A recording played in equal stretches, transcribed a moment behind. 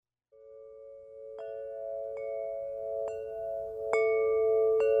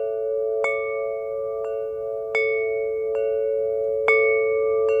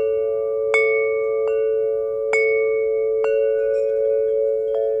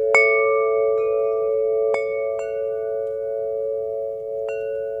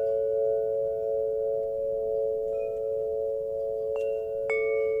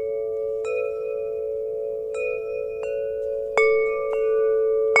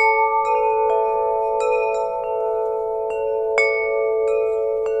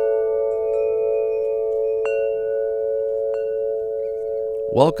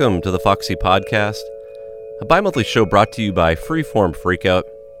Welcome to the Foxy Podcast, a bi-monthly show brought to you by Freeform Freakout.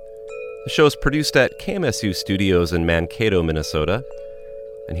 The show is produced at KMSU Studios in Mankato, Minnesota.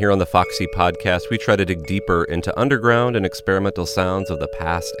 And here on the Foxy Podcast, we try to dig deeper into underground and experimental sounds of the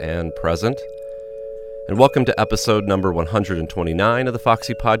past and present. And welcome to episode number 129 of the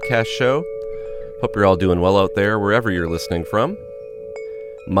Foxy Podcast show. Hope you're all doing well out there, wherever you're listening from.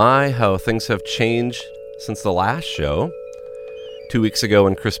 My, how things have changed since the last show. 2 weeks ago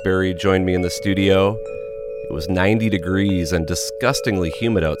when Chris Berry joined me in the studio, it was 90 degrees and disgustingly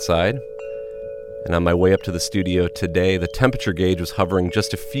humid outside. And on my way up to the studio today, the temperature gauge was hovering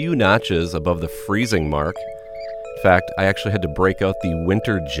just a few notches above the freezing mark. In fact, I actually had to break out the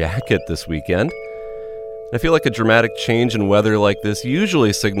winter jacket this weekend. And I feel like a dramatic change in weather like this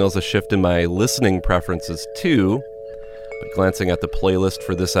usually signals a shift in my listening preferences too. But glancing at the playlist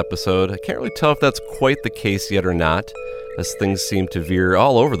for this episode, I can't really tell if that's quite the case yet or not, as things seem to veer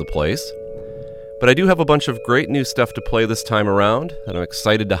all over the place. But I do have a bunch of great new stuff to play this time around that I'm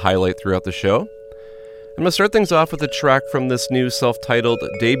excited to highlight throughout the show. I'm going to start things off with a track from this new self-titled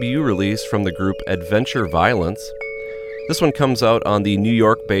debut release from the group Adventure Violence. This one comes out on the New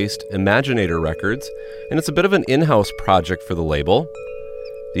York-based Imaginator Records, and it's a bit of an in-house project for the label.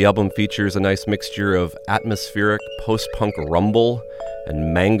 The album features a nice mixture of atmospheric post-punk rumble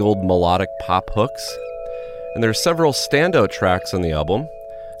and mangled melodic pop hooks. And there are several standout tracks on the album,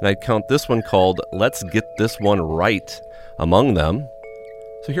 and I'd count this one called Let's Get This One Right among them.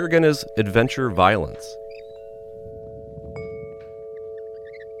 So here again is Adventure Violence.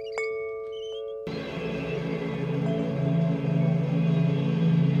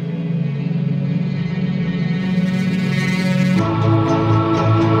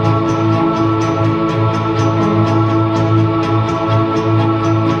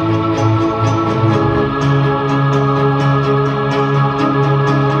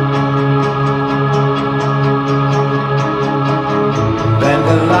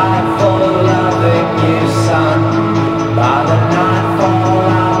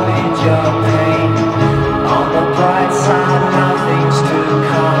 Yeah.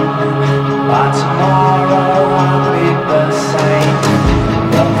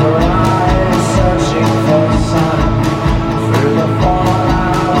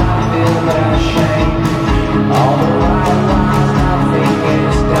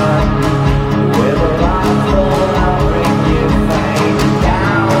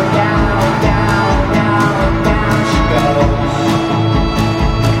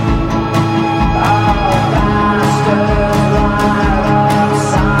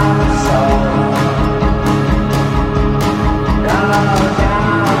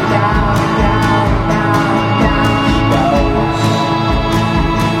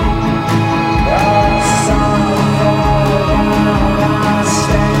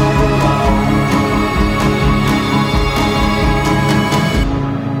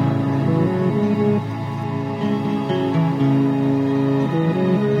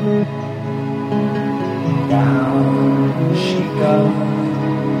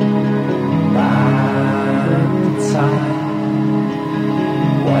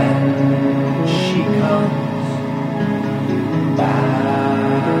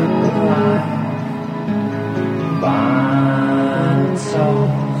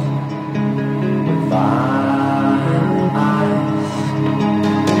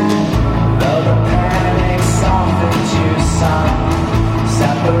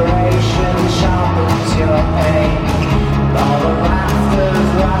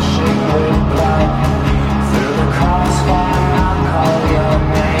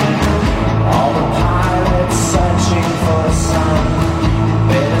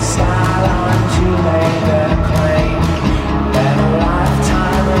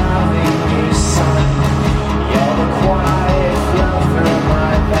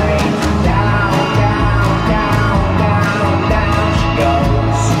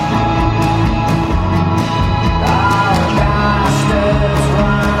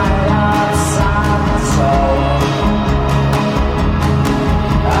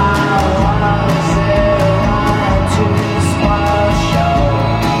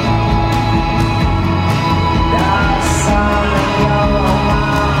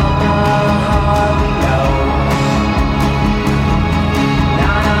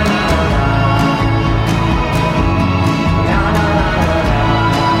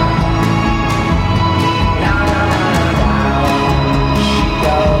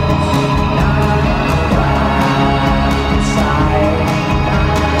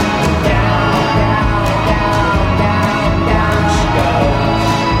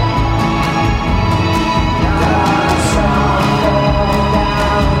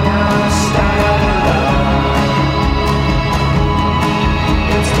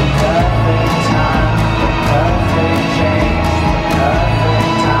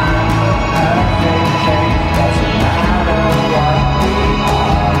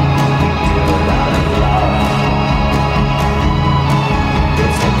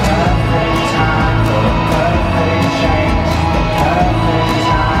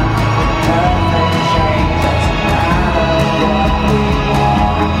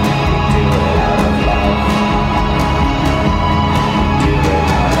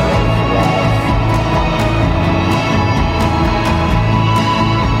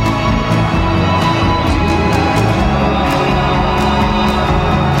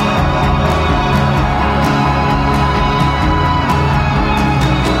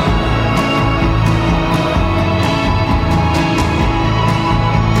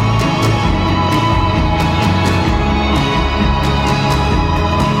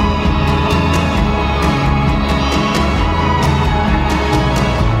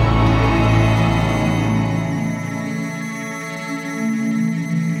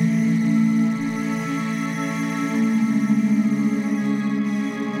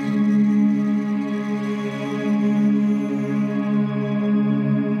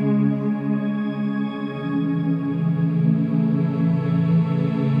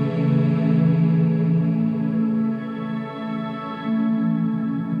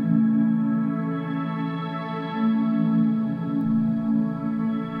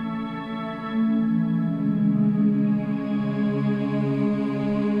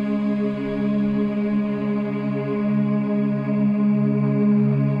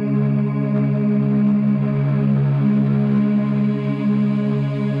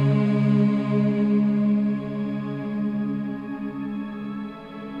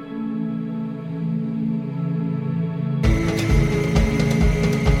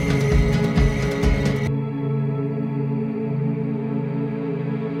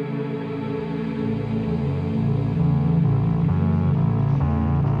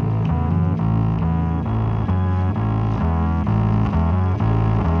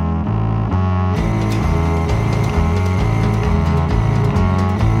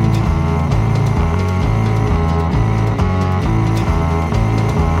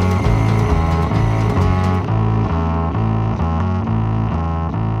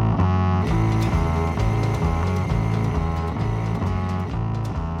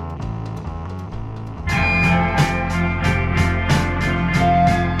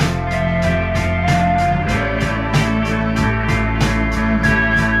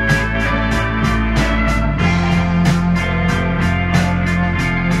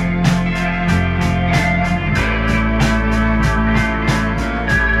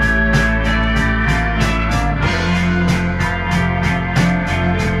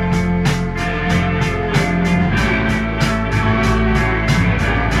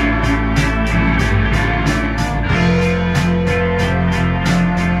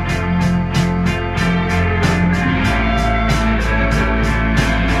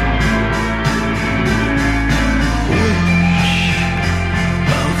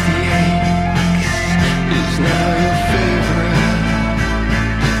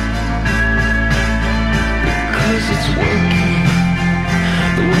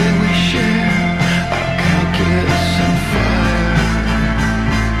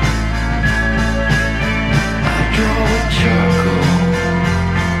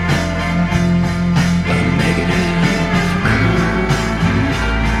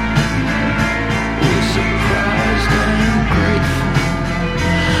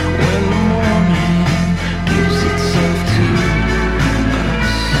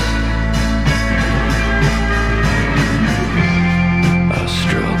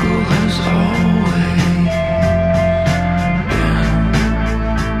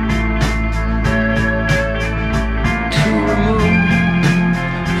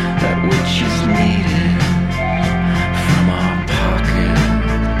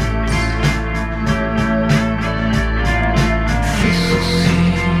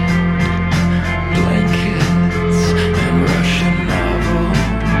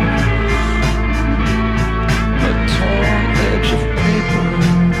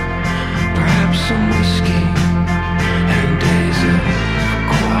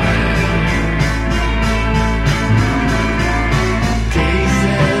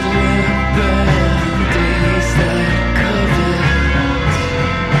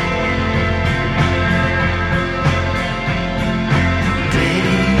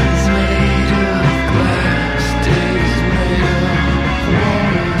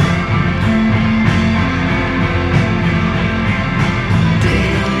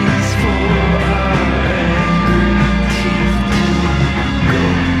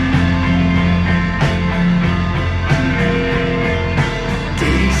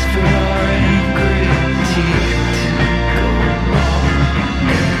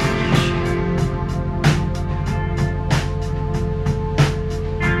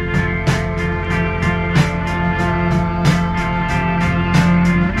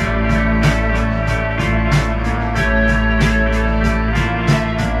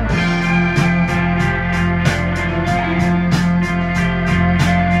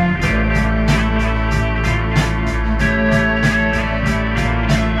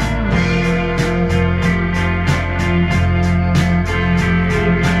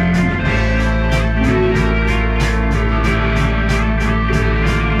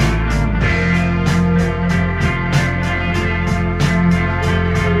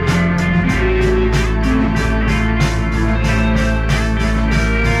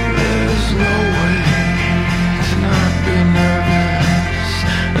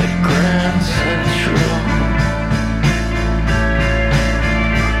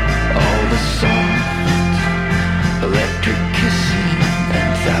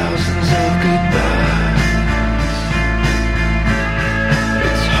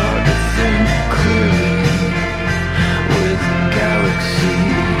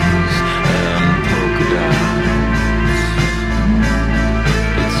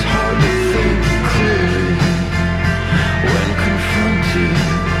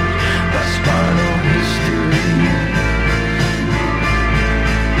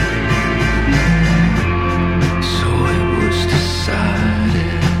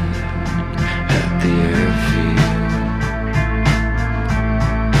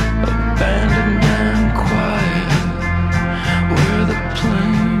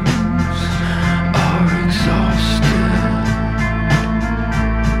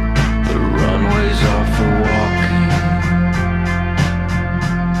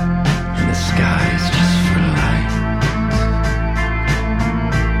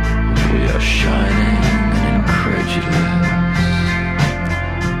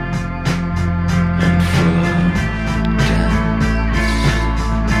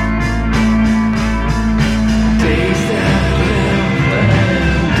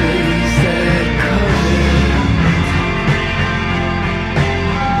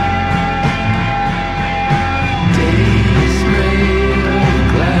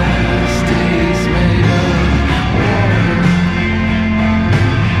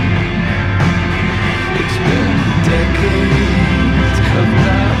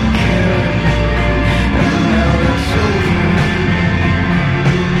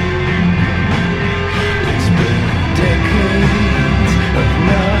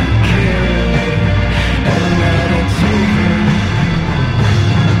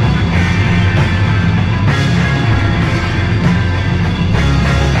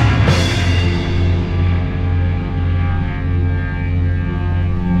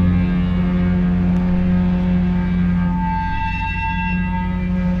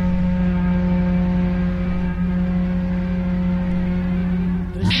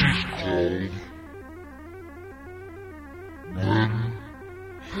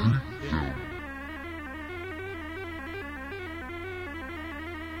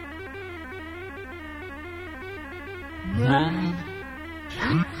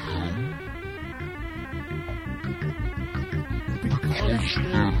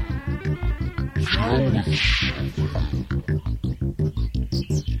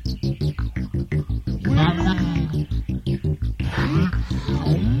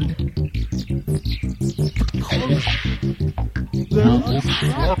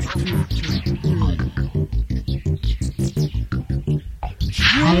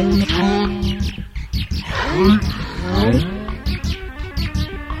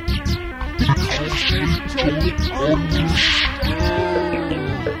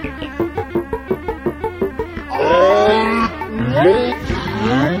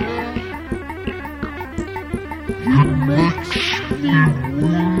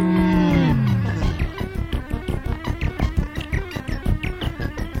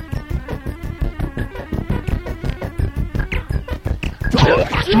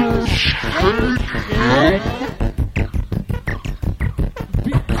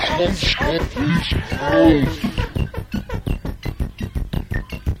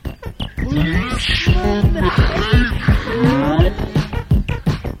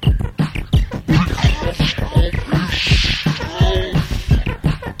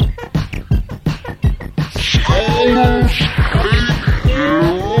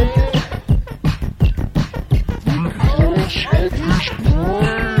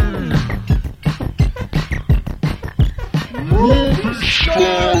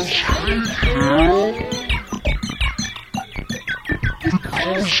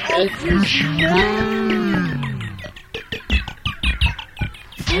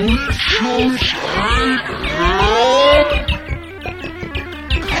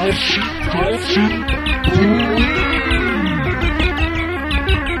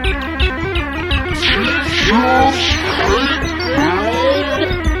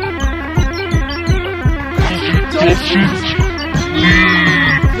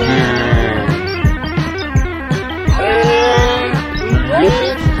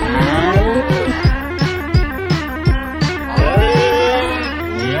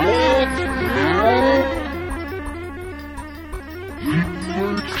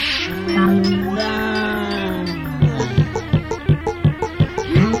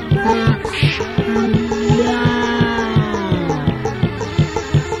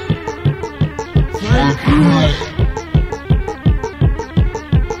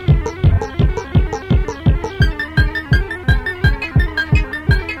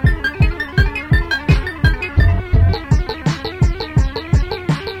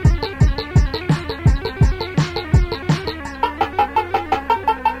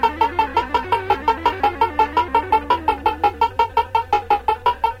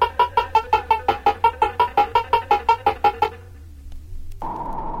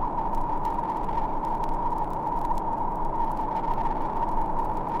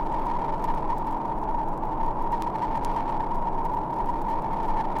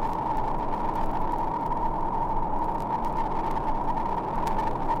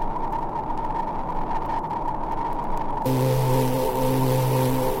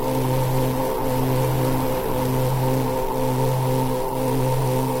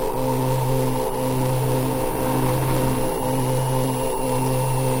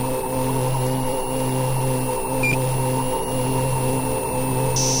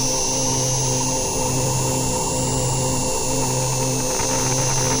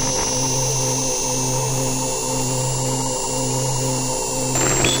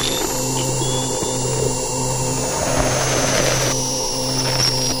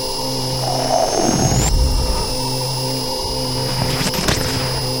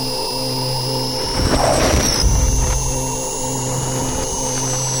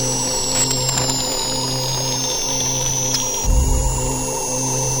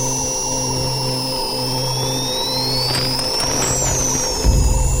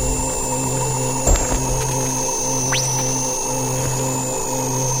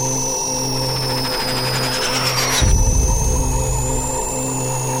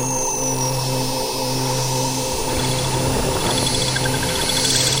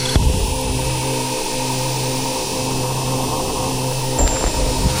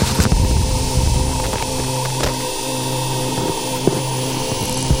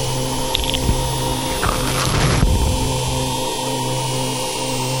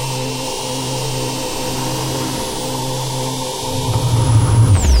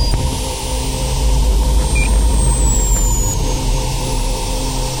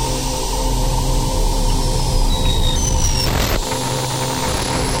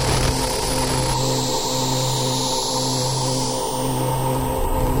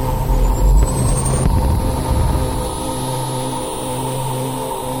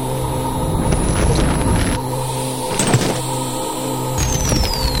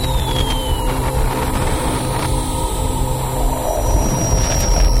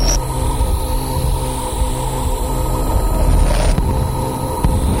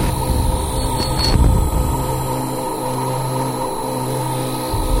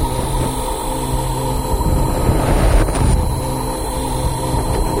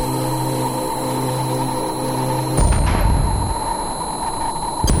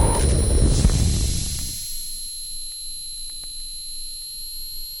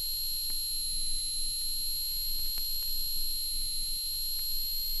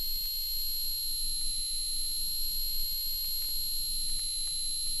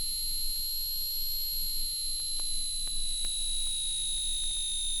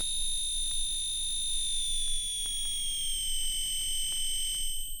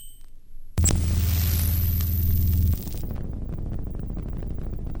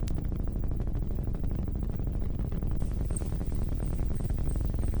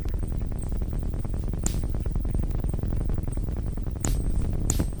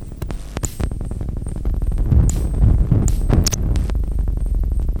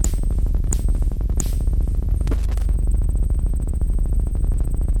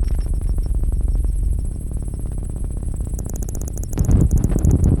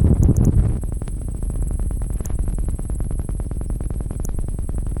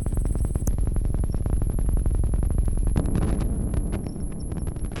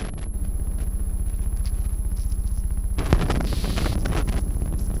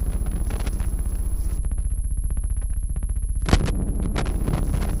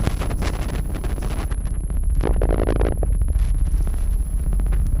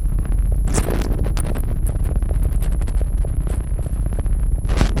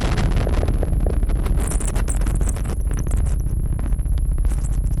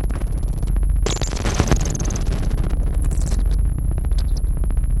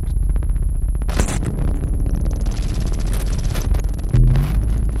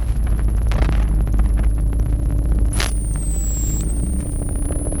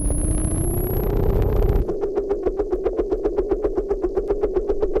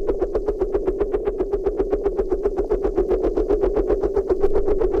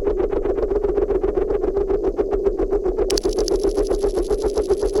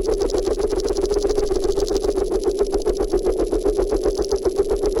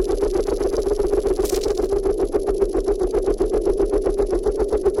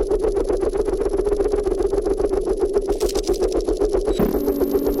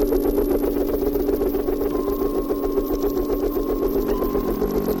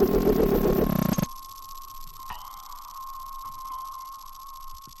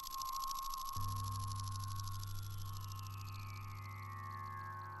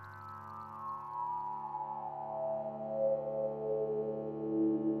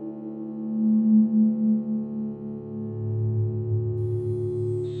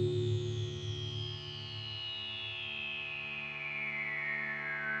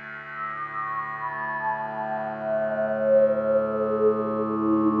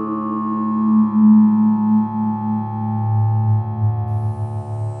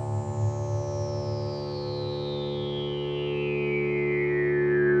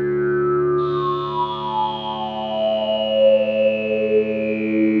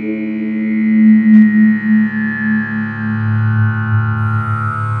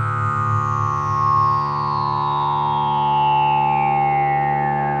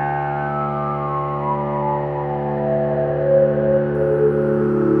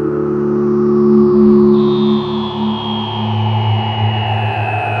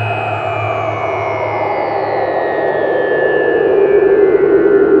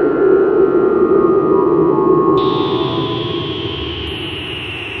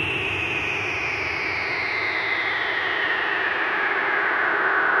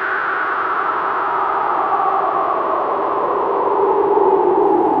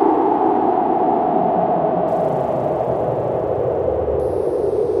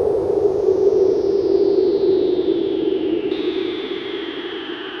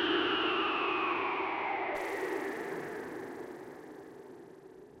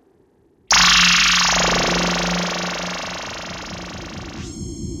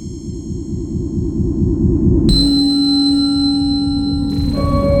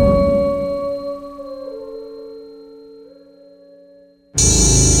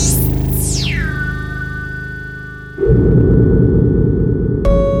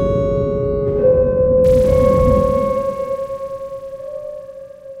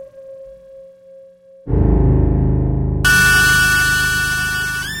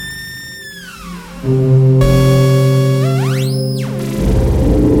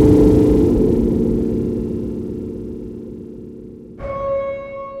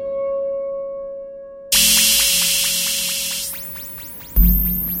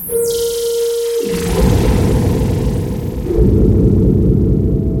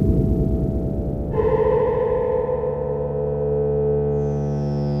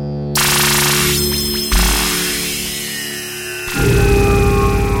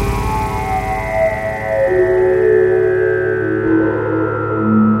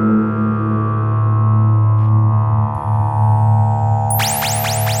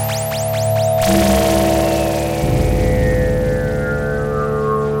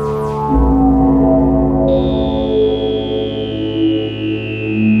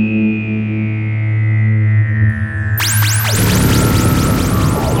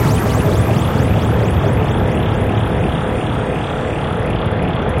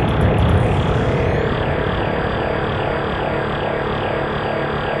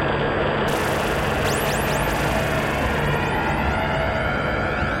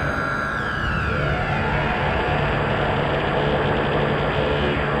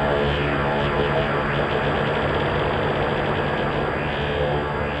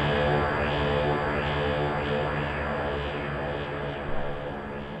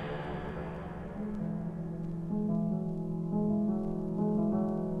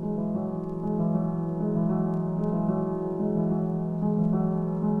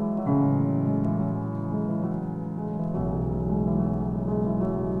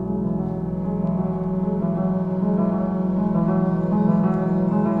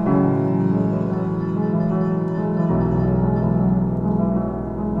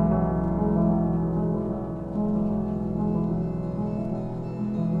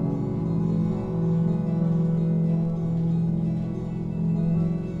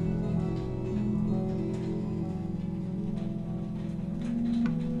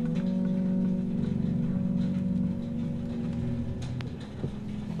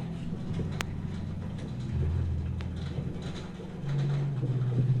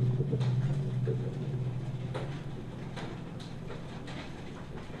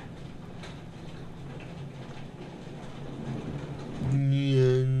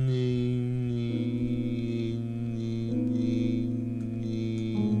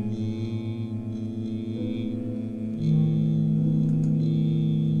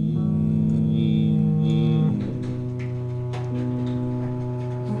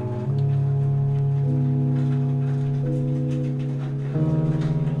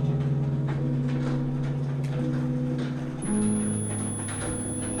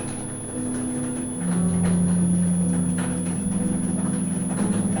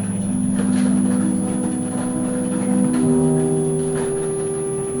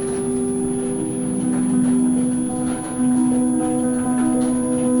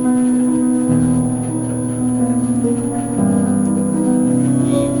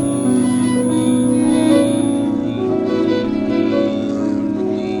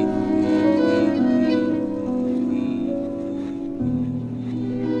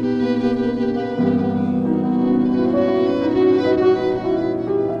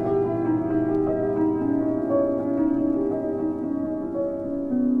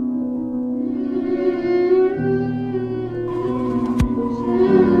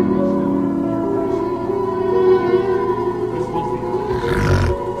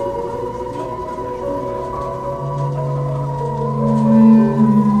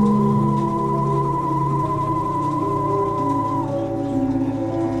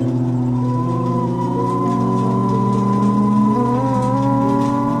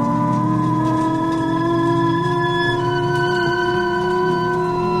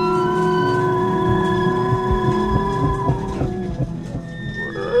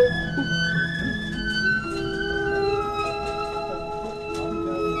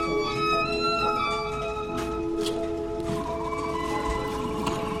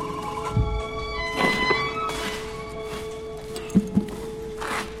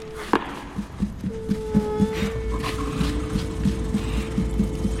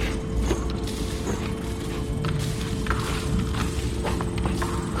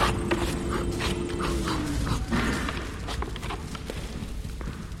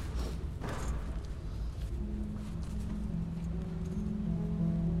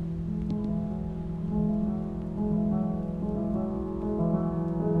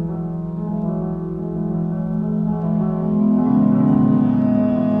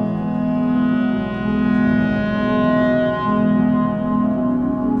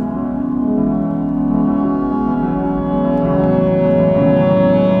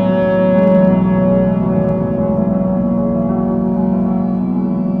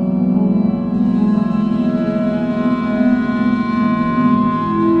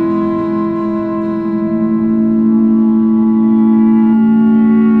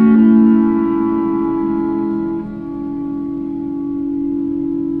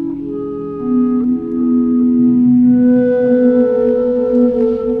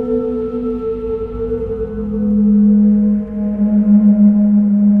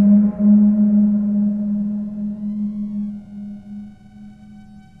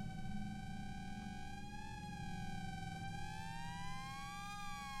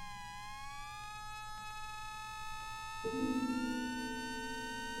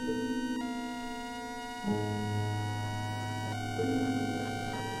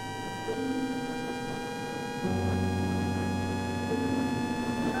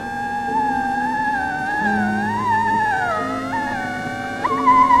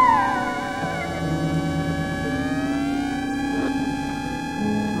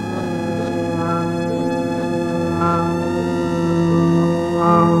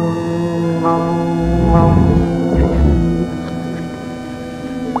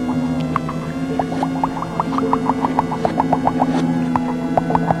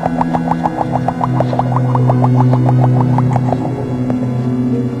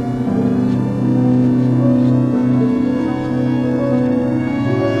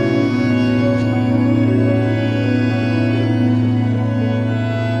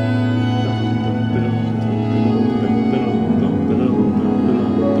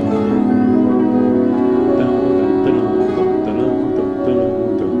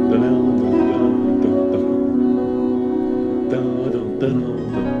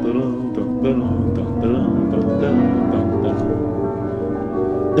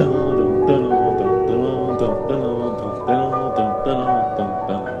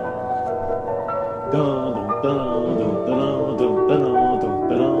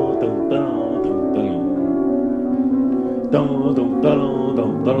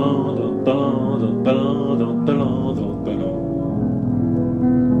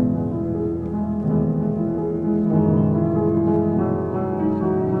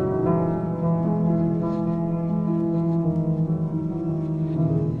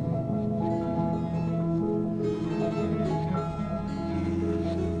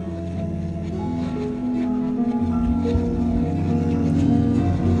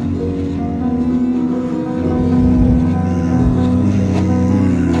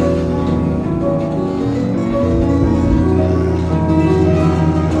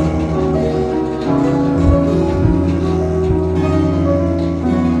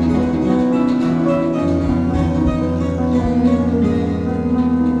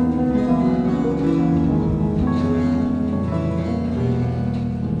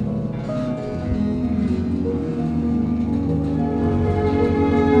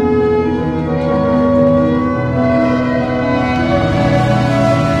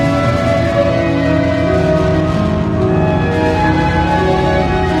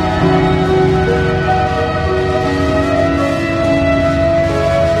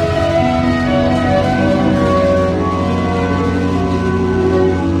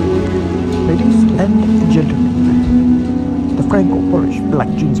 Franco-Polish Black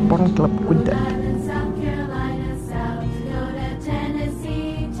Jeans Barn Club Quintet. South Carolina, South Dakota,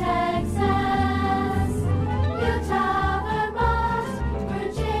 Tennessee, Texas, Utah, Vermont,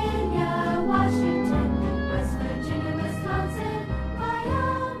 Virginia, Washington, West Virginia, Wisconsin,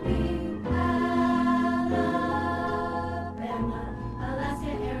 Wyoming, Alabama,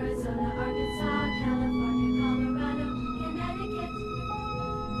 Alaska, Arizona, Arkansas, California, Colorado, Connecticut,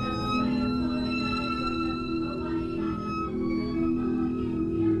 Delaware, Florida, Georgia, Hawaii, Idaho, Illinois,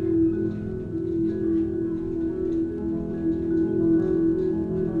 Indiana.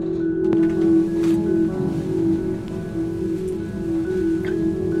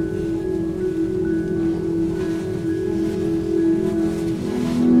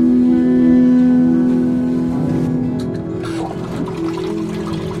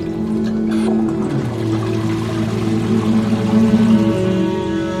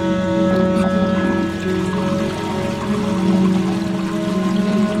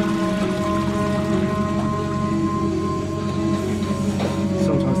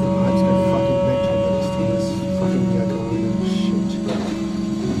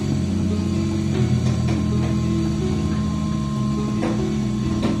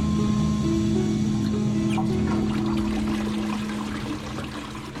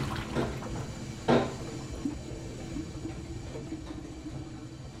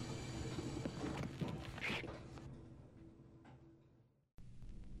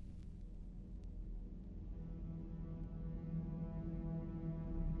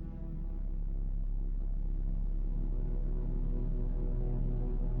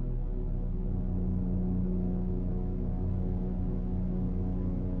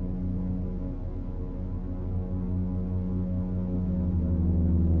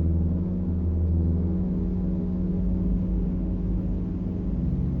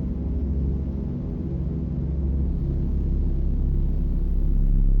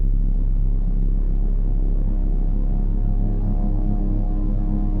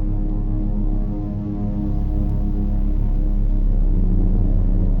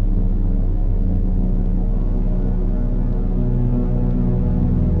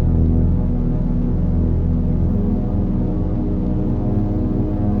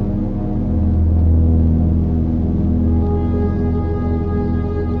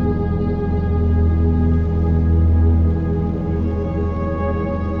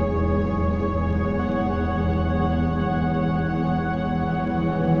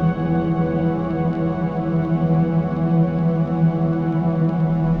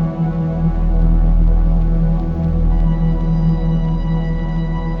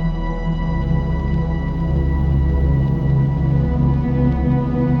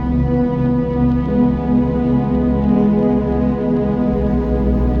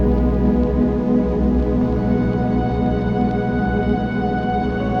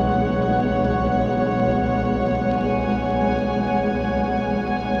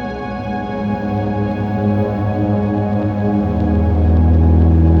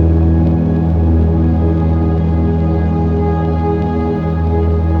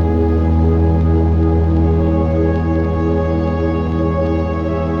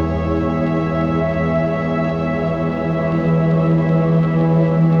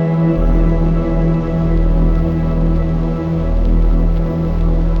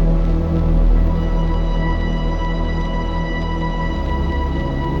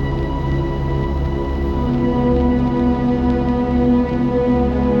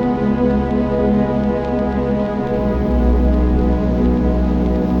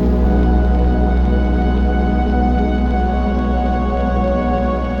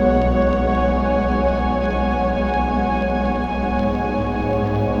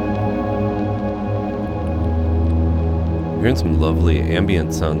 Hearing some lovely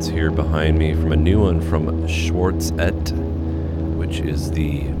ambient sounds here behind me from a new one from Schwartz-Et, which is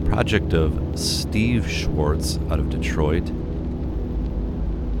the project of Steve Schwartz out of Detroit.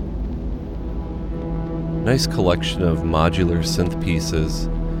 Nice collection of modular synth pieces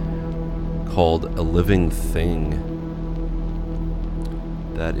called A Living Thing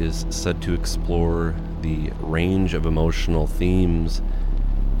that is said to explore the range of emotional themes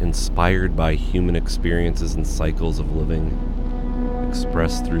inspired by human experiences and cycles of living,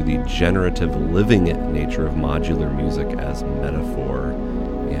 expressed through the generative living nature of modular music as metaphor.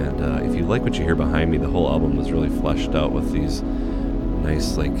 And if you like what you hear behind me, the whole album was really fleshed out with these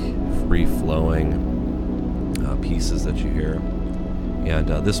nice, like, free-flowing pieces that you hear. And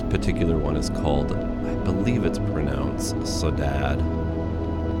this particular one is called, I believe it's pronounced Sodad.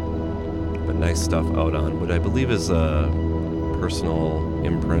 But nice stuff out on what I believe is a personal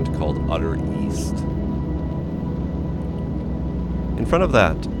imprint called Utter East. In front of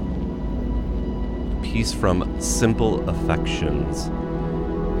that, a piece from Simple Affections,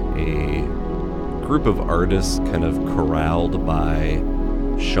 a group of artists kind of corralled by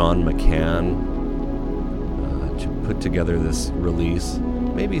Sean McCann to put together this release,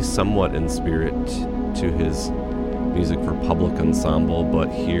 maybe somewhat in spirit to his Music for Public ensemble,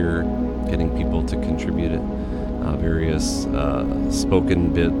 but here getting people to contribute various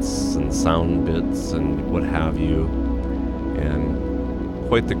spoken bits and sound bits and what have you, and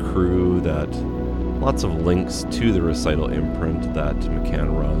quite the crew. That lots of links to the Recital imprint that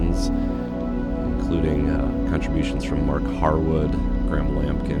McCann runs, including contributions from Mark Harwood, Graham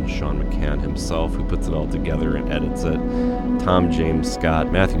Lampkin, Sean McCann himself, who puts it all together and edits it, Tom James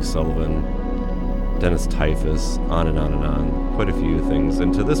Scott, Matthew Sullivan, Dennis Typhus, on and on and on. Quite a few things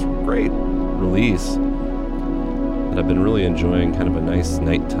into this great release that I've been really enjoying. Kind of a nice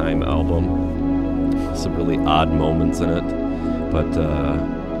nighttime album. Some really odd moments in it, but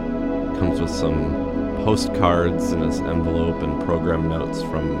comes with some postcards in this envelope and program notes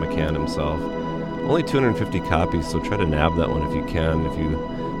from McCann himself. Only 250 copies, so try to nab that one if you can, if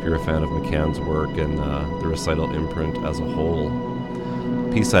you're a fan of McCann's work and the Recital imprint as a whole.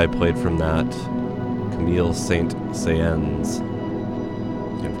 Piece I played from that, Camille Saint-Saëns,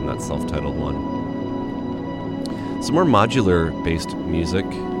 and from that self-titled one. Some more modular-based music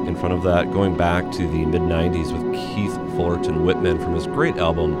in front of that, going back to the mid-90s with Keith Fullerton Whitman from his great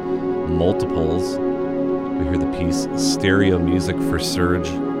album, Multiples. We hear the piece Stereo Music for Surge,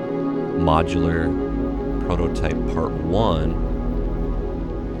 Modular Prototype Part 1.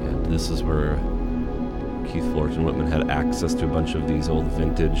 And this is where Keith Fullerton Whitman had access to a bunch of these old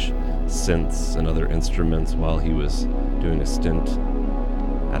vintage synths and other instruments while he was doing a stint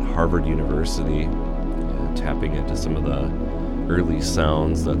at Harvard University, tapping into some of the early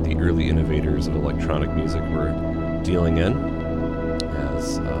sounds that the early innovators of electronic music were dealing in,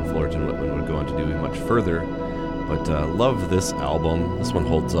 as Fullerton Whitman would go on to do much further. But love this album. This one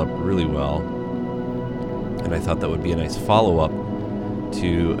holds up really well, and I thought that would be a nice follow-up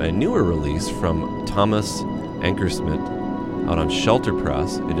to a newer release from Thomas Ankersmit out on Shelter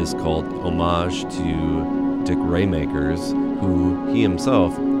Press. It is called Homage to Dick Raymakers, who he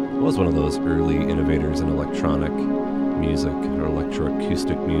himself was one of those early innovators in electronic music, or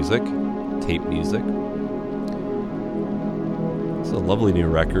electroacoustic music, tape music. It's a lovely new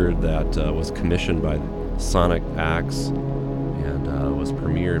record that was commissioned by Sonic Axe and was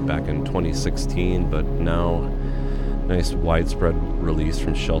premiered back in 2016, but now nice widespread release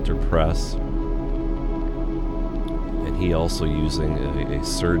from Shelter Press. And he also using a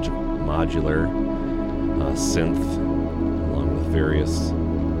Surge modular synth, along with various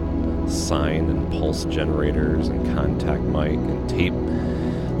sine and pulse generators and contact mic and tape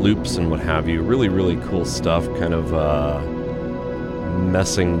loops and what have you. Really, really cool stuff, kind of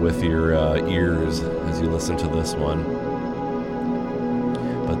messing with your ears as you listen to this one.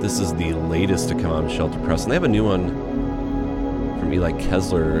 But this is the latest to come out of Shelter Press, and they have a new one from Eli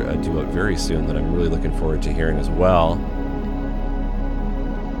Kessler due out very soon that I'm really looking forward to hearing as well.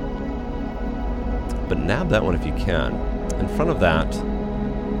 But nab that one if you can. In front of that,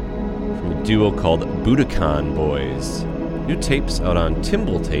 from a duo called Budokan Boys. New tapes out on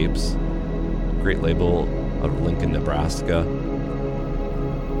Timble Tapes, great label out of Lincoln, Nebraska.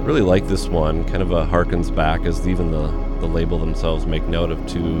 Really like this one. Kind of harkens back, as even the label themselves make note of,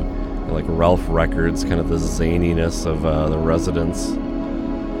 to like Ralph Records, kind of the zaniness of the Residents,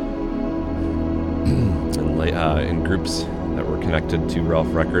 and in groups that were connected to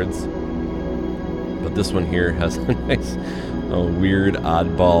Ralph Records. But this one here has a nice, weird,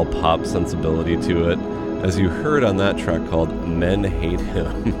 oddball pop sensibility to it, as you heard on that track called Men Hate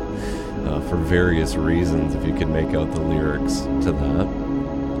Him. for various reasons, if you can make out the lyrics to that.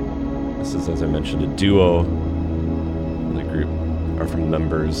 This is, as I mentioned, a duo. The group are from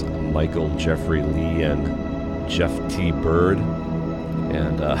members Michael Jeffrey Lee and Jeff T. Bird.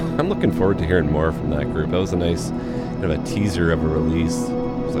 And I'm looking forward to hearing more from that group. That was a nice kind of a teaser of a release. It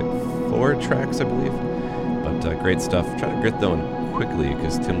was like 4 tracks, I believe. But great stuff. Try to grit that one quickly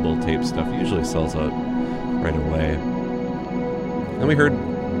because Timbal tape stuff usually sells out right away. Then we heard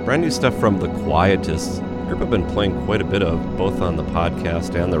brand new stuff from The Quietists. The group I've been playing quite a bit of, both on the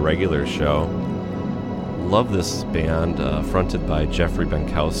podcast and the regular show. Love this band, fronted by Jeffrey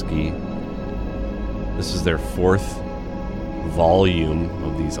Benkowski. This is their 4th volume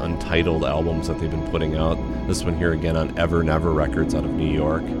of these untitled albums that they've been putting out. This one here again on Ever Never Records out of New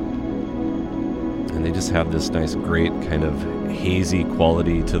York. And they just have this nice, great kind of hazy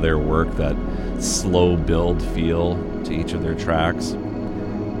quality to their work, that slow build feel to each of their tracks.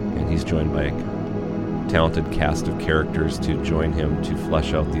 And he's joined by a talented cast of characters to join him to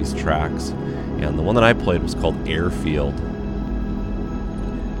flesh out these tracks. And the one that I played was called Airfield.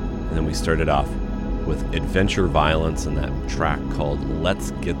 And then we started off with Adventure Violence and that track called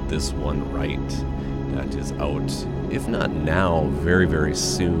Let's Get This One Right. That is out, if not now, very, very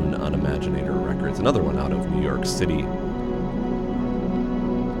soon on Imaginator Records. Another one out of New York City.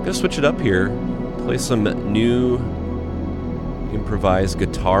 Gonna switch it up here, play some new improvised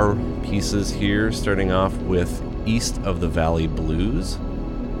guitar pieces here, starting off with East of the Valley Blues,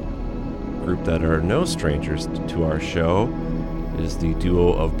 a group that are no strangers to our show. It is the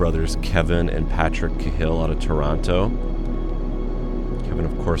duo of brothers Kevin and Patrick Cahill out of Toronto. Kevin,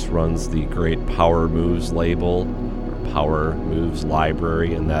 of course, runs the great Power Moves label, or Power Moves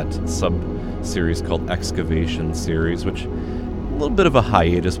Library, and that sub-series called Excavation Series, which a little bit of a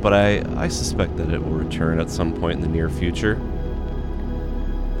hiatus, but I suspect that it will return at some point in the near future.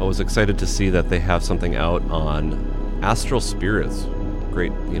 I was excited to see that they have something out on Astral Spirits.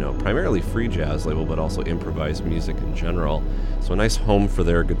 Great, primarily free jazz label, but also improvised music in general. So a nice home for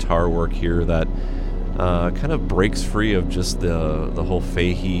their guitar work here that kind of breaks free of just the whole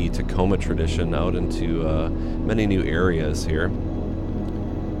Fahey Tacoma tradition out into many new areas here.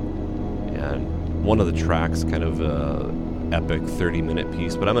 And one of the tracks, kind of epic 30-minute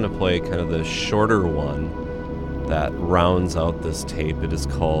piece, but I'm going to play kind of the shorter one that rounds out this tape. It is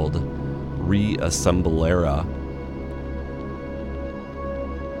called Reassemblera.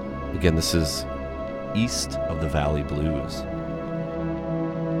 Again, this is East of the Valley Blues.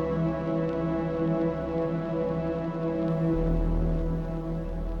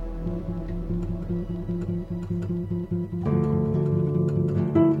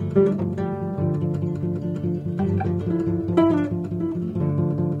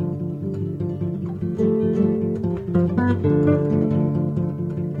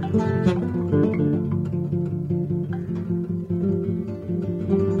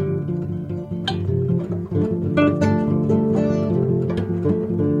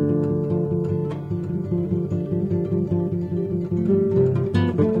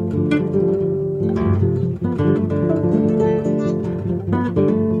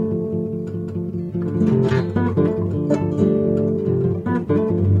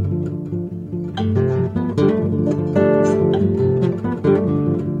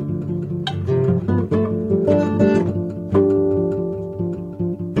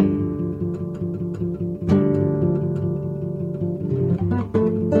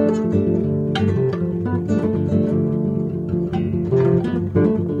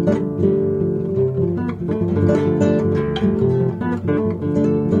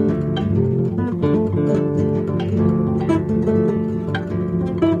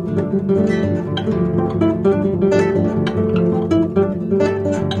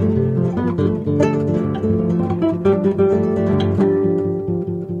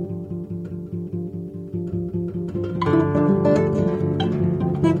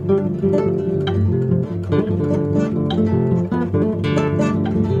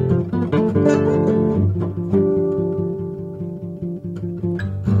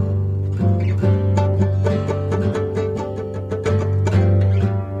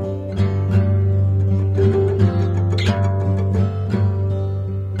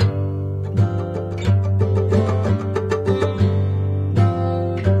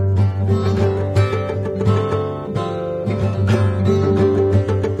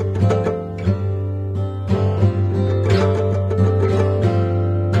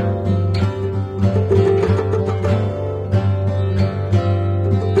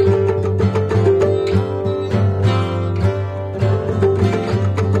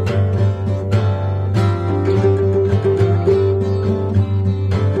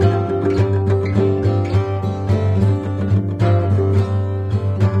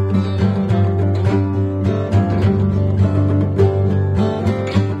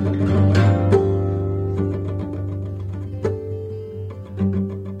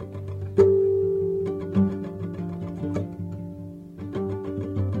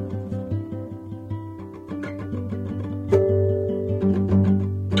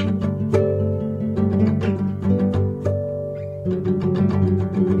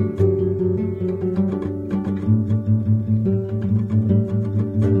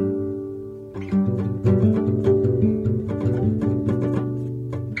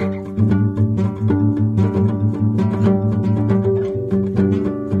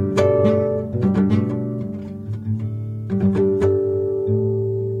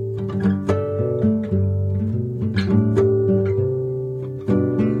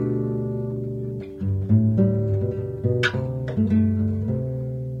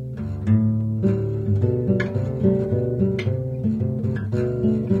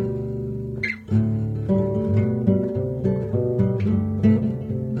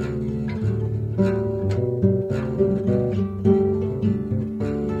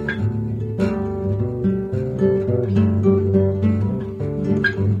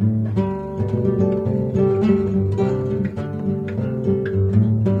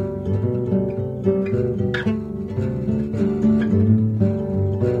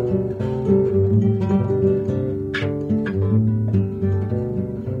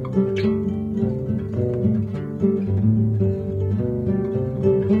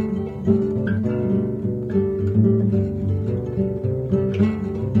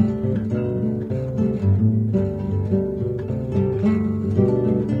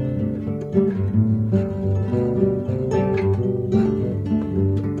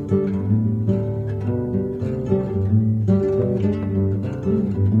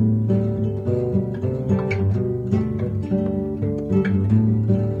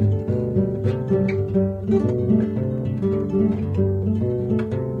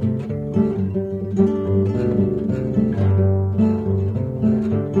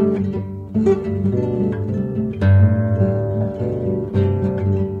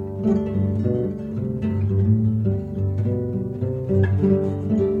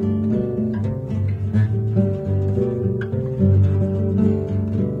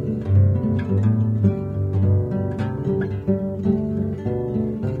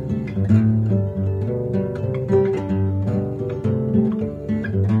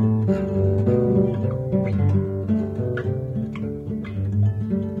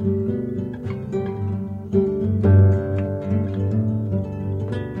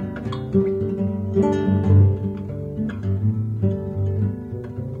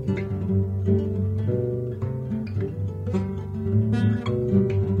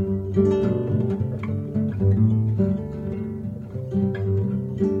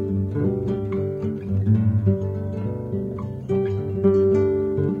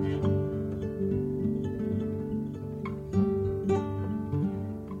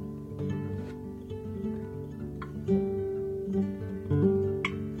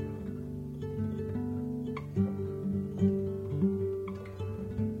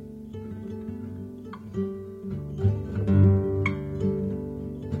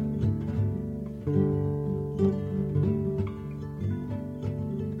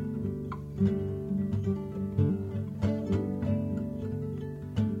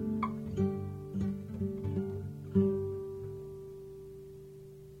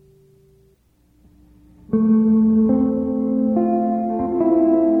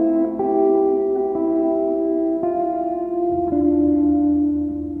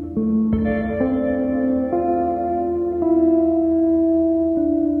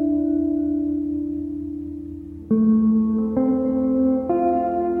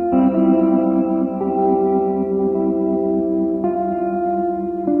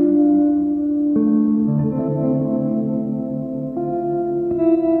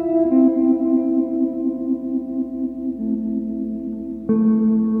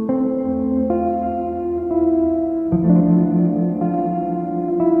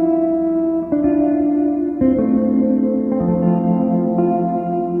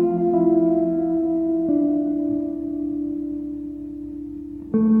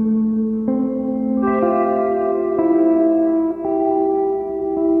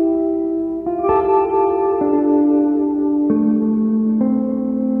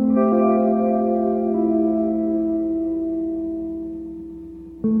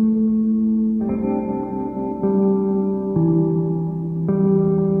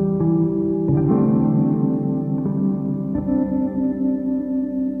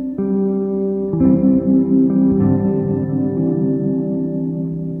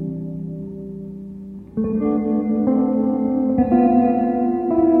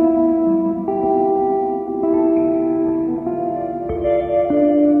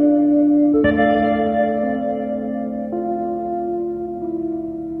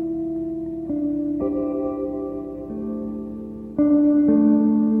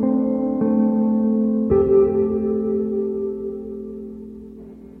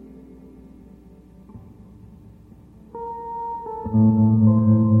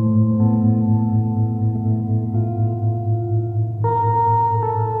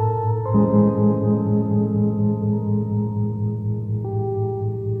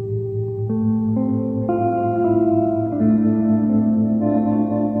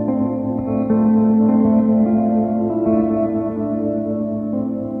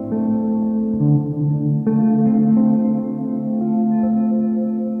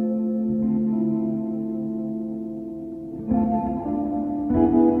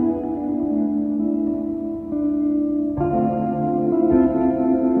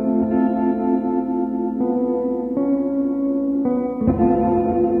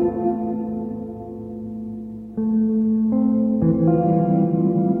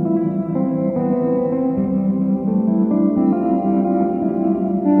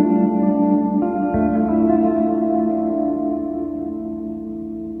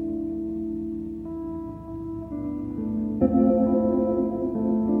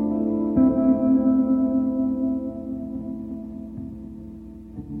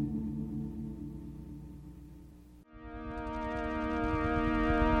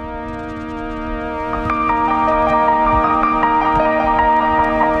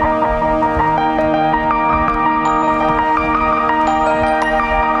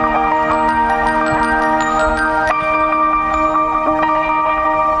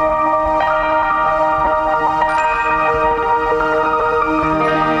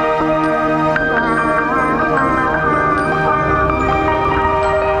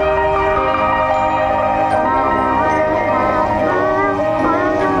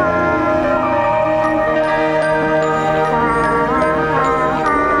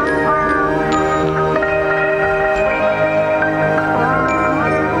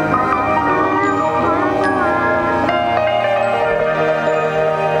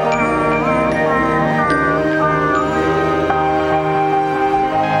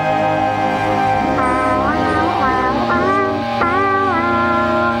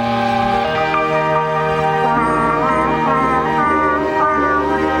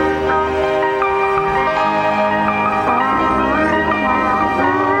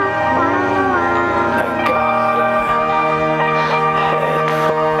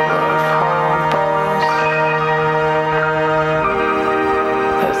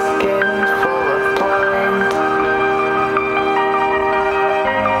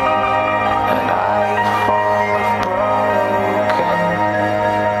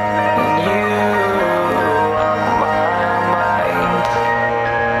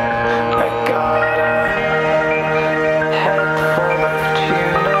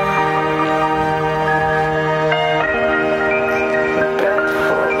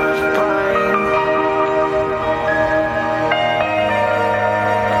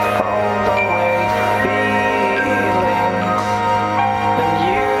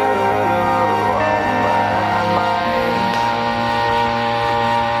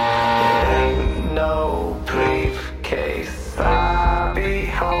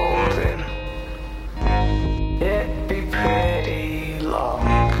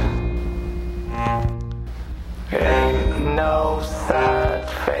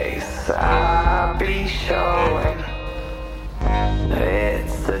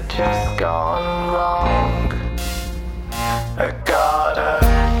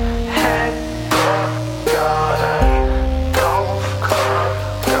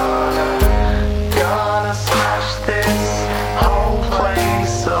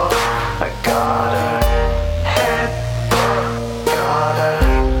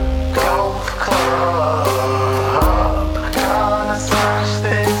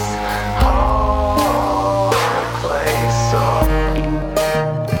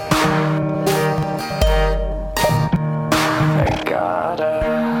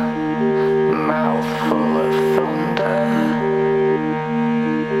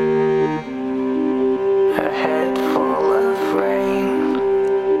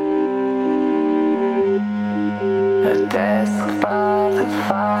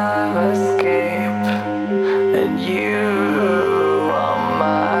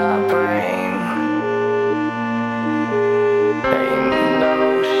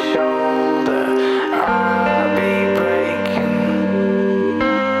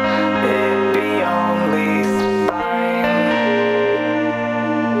 It be only spine.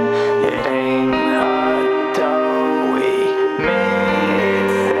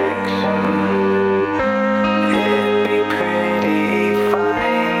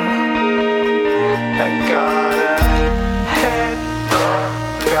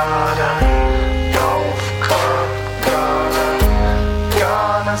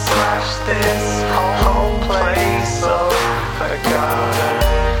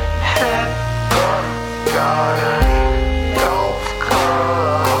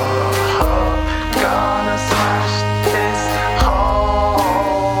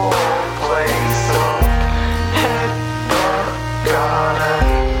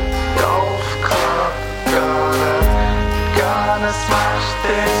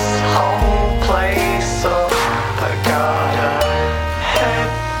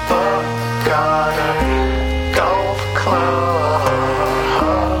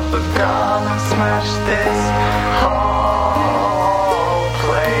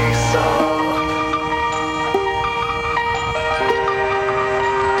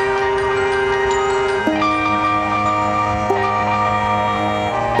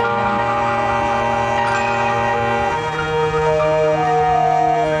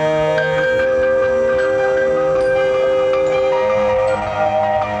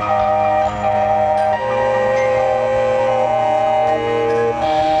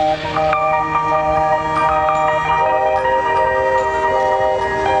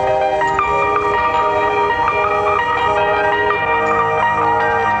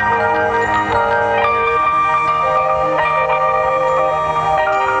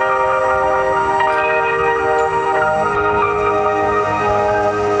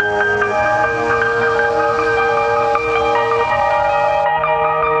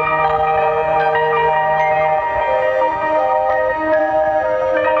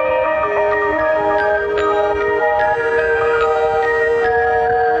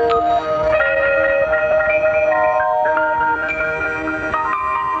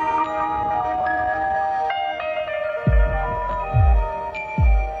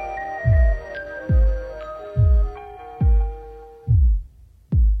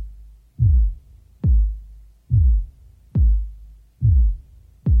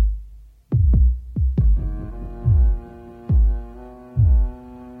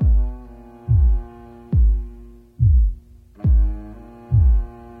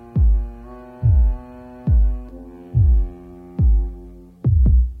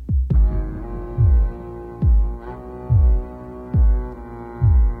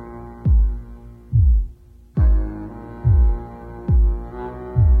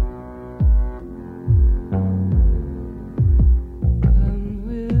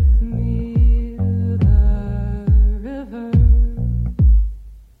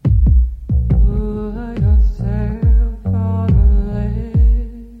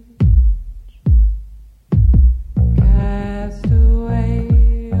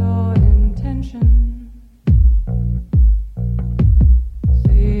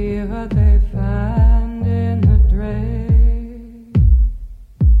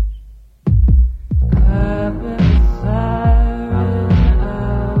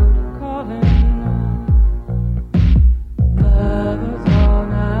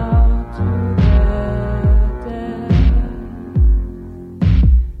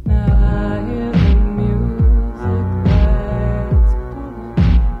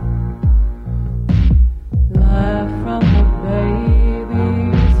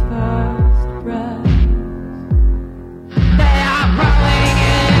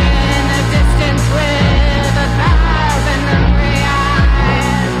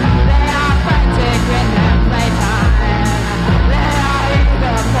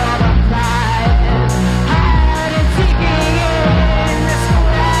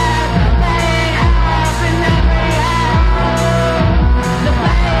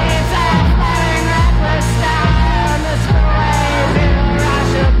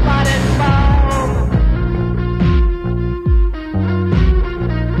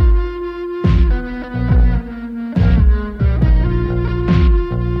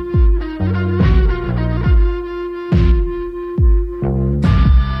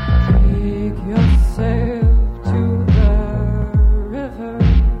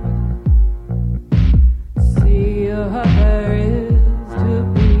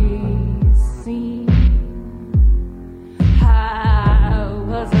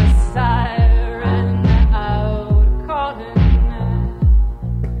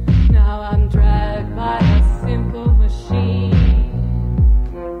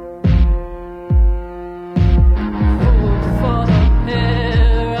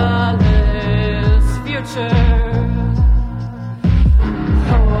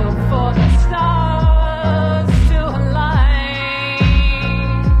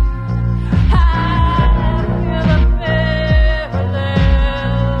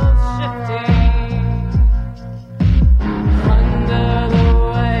 Shifting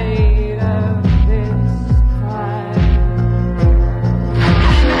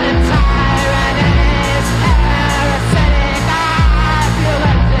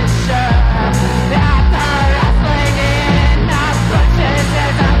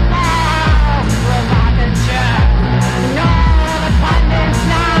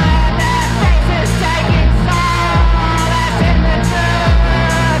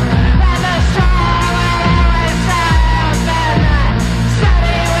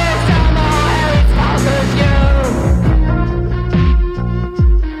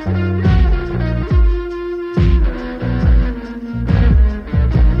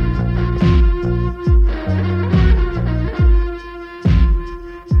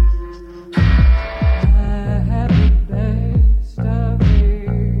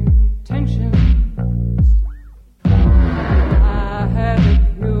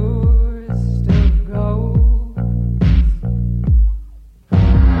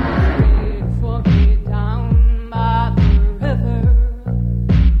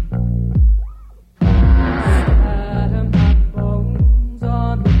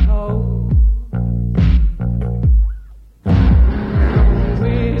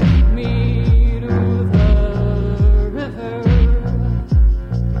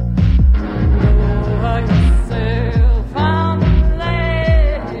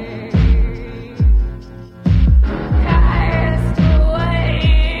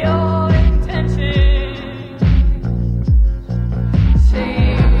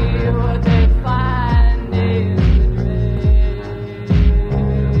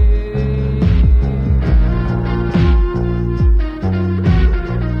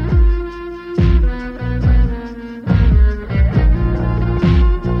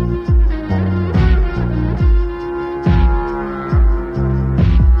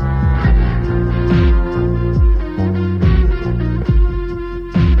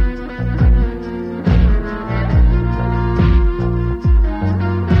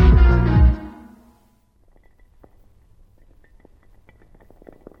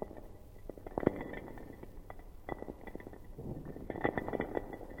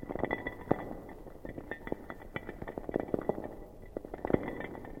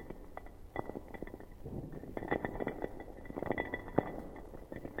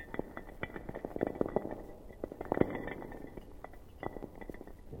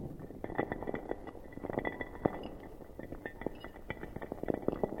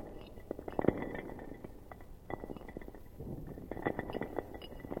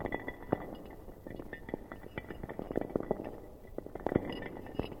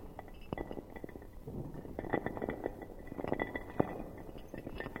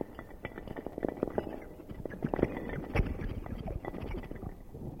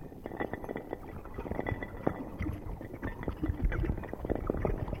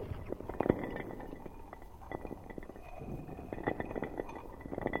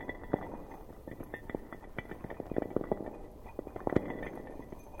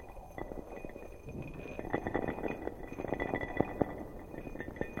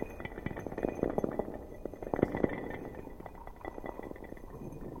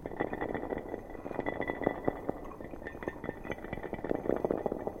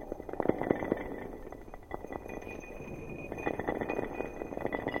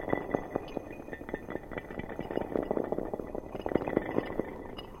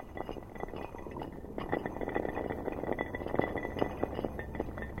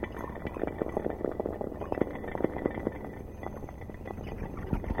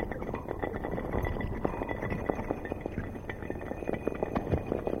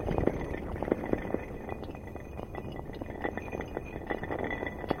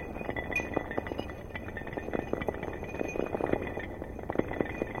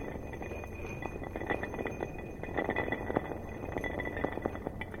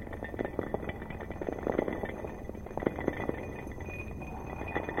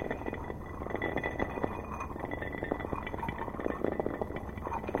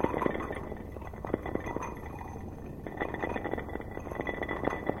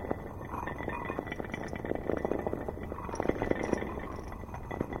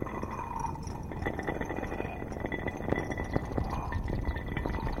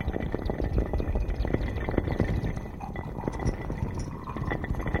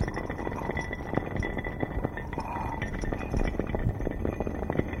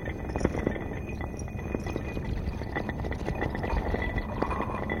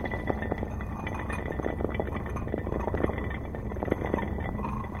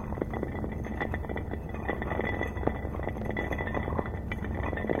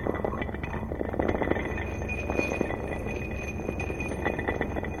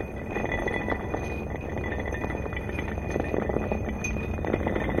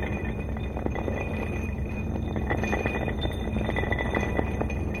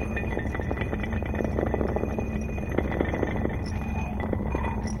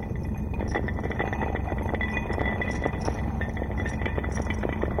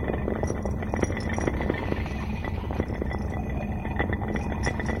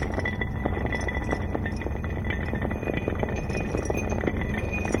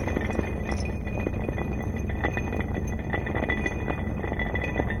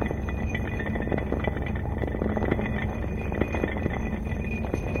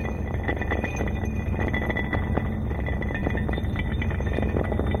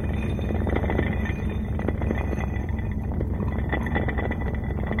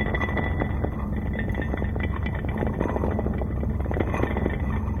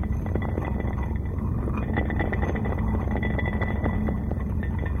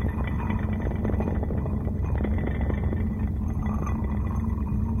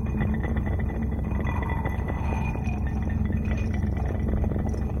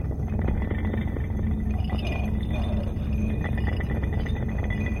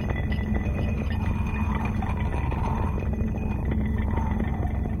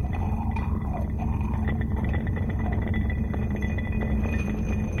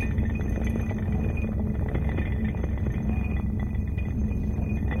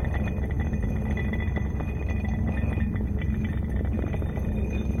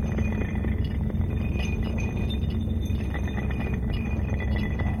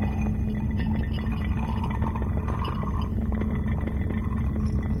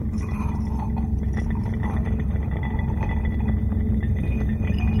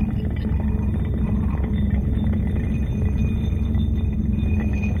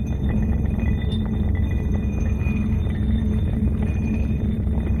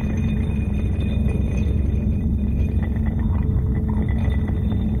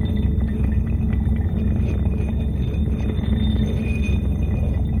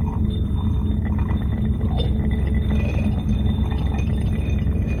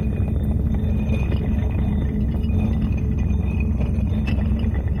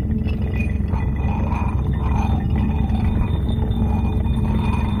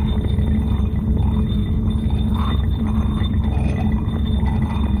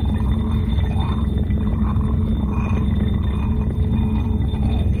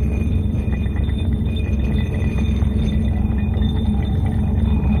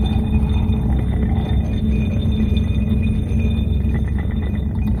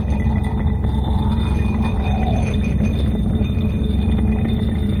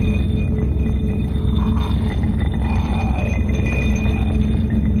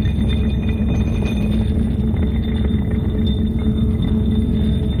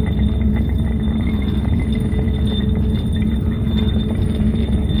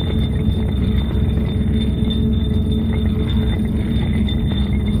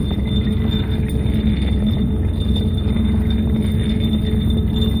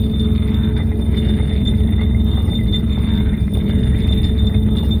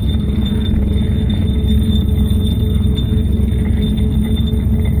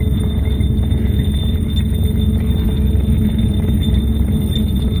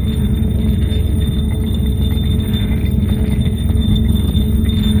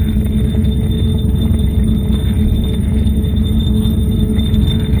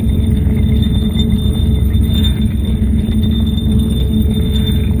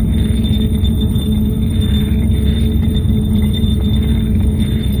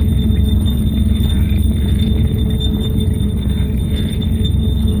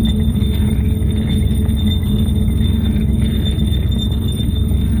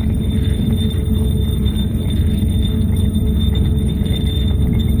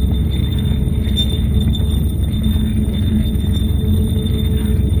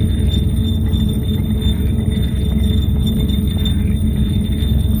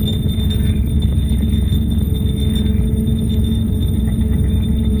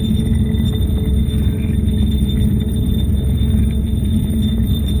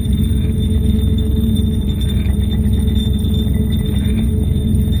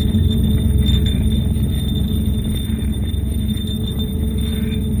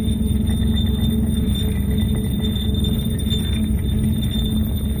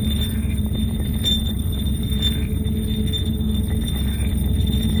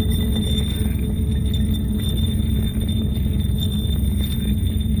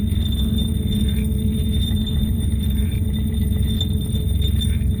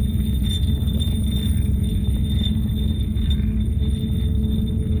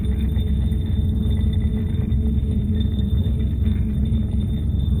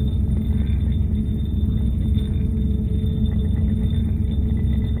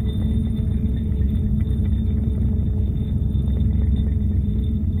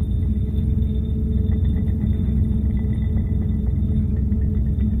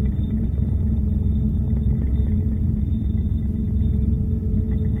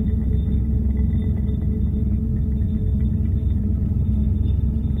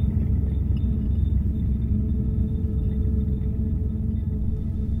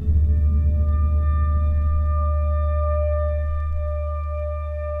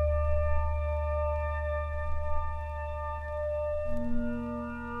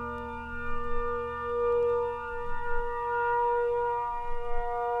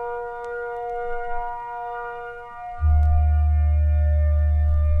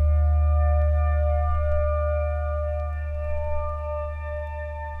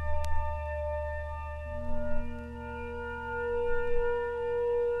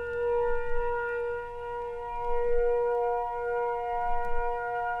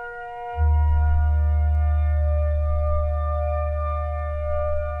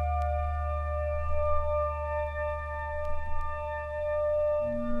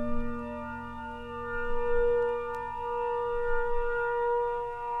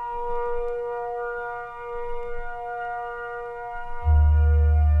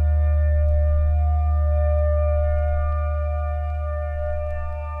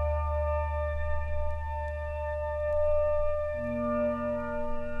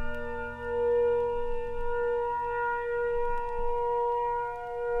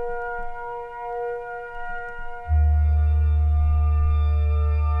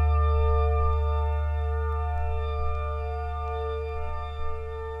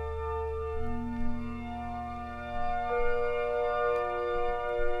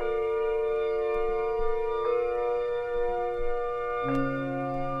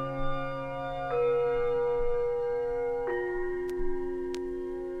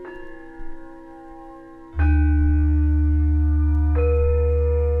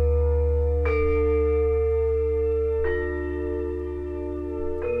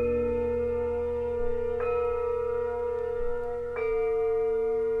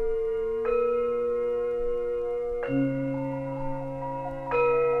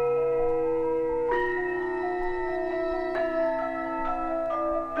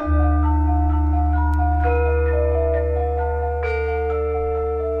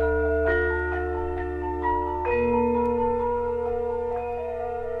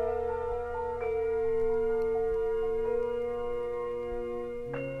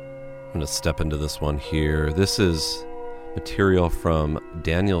going to step into this one here. This is material from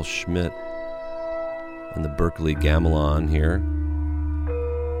Daniel Schmidt and the Berkeley Gamelan here.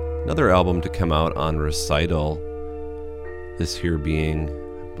 Another album to come out on Recital. This here being,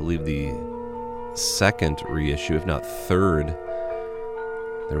 I believe, the second reissue, if not third.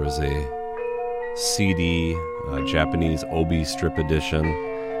 There was a CD, Japanese Obi strip edition,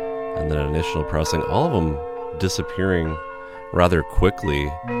 and then an initial pressing. All of them disappearing rather quickly,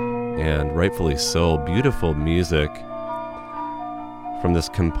 and rightfully so. Beautiful music from this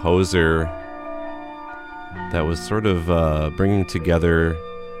composer that was sort of bringing together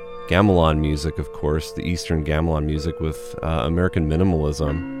gamelan music, of course, the Eastern gamelan music, with American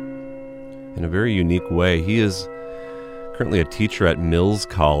minimalism in a very unique way. He is currently a teacher at Mills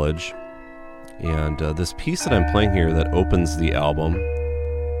College, and this piece that I'm playing here that opens the album,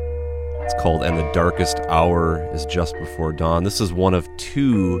 it's called "And the Darkest Hour is Just Before Dawn." This is one of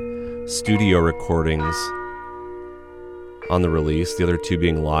two studio recordings on the release, the other two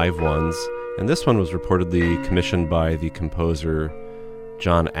being live ones, and this one was reportedly commissioned by the composer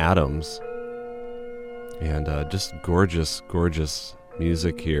John Adams. And just gorgeous, gorgeous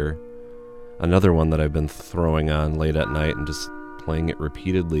music here. Another one that I've been throwing on late at night and just playing it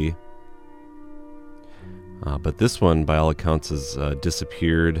repeatedly. But this one, by all accounts, has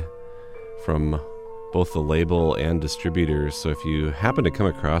disappeared from both the label and distributors. So if you happen to come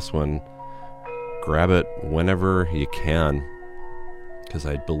across one, grab it whenever you can, because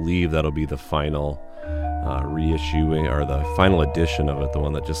I believe that'll be the final reissue, or the final edition of it, the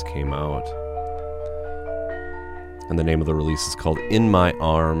one that just came out. And the name of the release is called "In My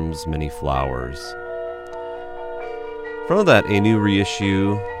Arms, Many Flowers." From that, a new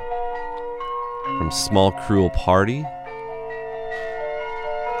reissue from Small Cruel Party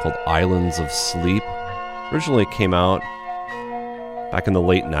called "Islands of Sleep." Originally came out back in the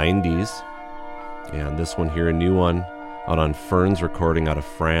late 90s. And this one here, a new one, out on Ferns recording out of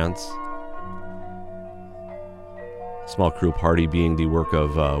France. Small Cruel Party being the work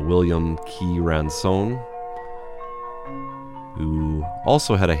of William Key Ranson, who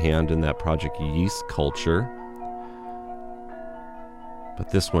also had a hand in that Project Yeast Culture. But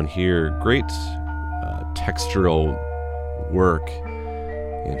this one here, great textural work,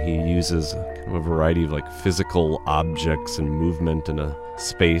 and he uses kind of a variety of like physical objects and movement in a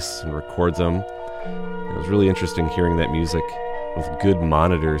space and records them. It was really interesting hearing that music with good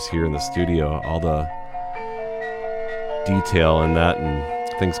monitors here in the studio, all the detail in that and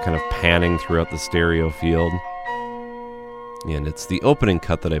things kind of panning throughout the stereo field. And it's the opening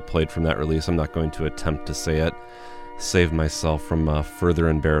cut that I played from that release. I'm not going to attempt to say it, save myself from further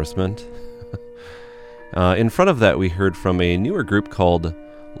embarrassment. In front of that, we heard from a newer group called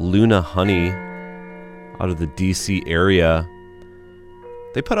Luna Honey out of the DC area.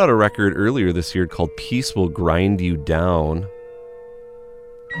 They put out a record earlier this year called "Peace Will Grind You Down."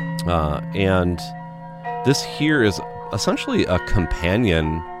 And this here is essentially a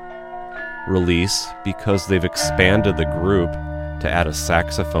companion release because they've expanded the group to add a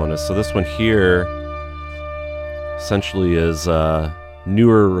saxophonist. So this one here essentially is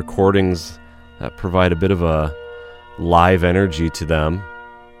newer recordings that provide a bit of a live energy to them.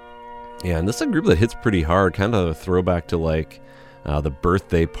 And this is a group that hits pretty hard, kind of a throwback to like the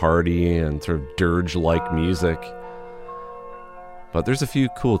Birthday Party and sort of dirge-like music. But there's a few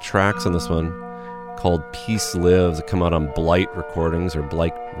cool tracks on this one called "Peace Lives" that come out on Blight Recordings or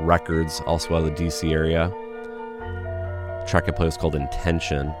Blight Records, also out of the DC area. The track I play is called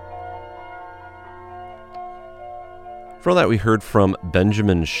 "Intention." For that, we heard from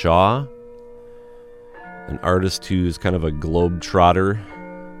Benjamin Shaw, an artist who's kind of a globe-trotter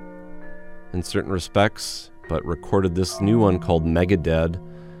in certain respects, but recorded this new one called "Megadead,"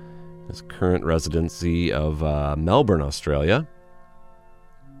 his current residency of Melbourne, Australia.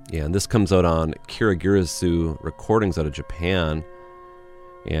 Yeah, and this comes out on Kirigirisu Recordings out of Japan,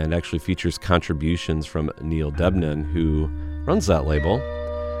 and actually features contributions from Neil Debnan, who runs that label.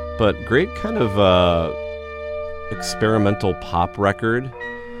 But great kind of experimental pop record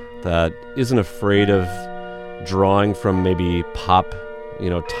that isn't afraid of drawing from maybe pop,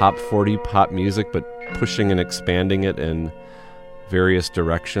 top 40 pop music, but pushing and expanding it in various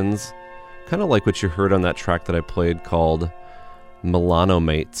directions. Kind of like what you heard on that track that I played called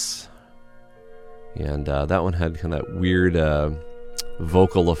 "Melanomates." And that one had kind of that weird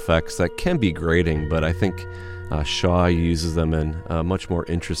vocal effects that can be grating, but I think Shaw uses them in a much more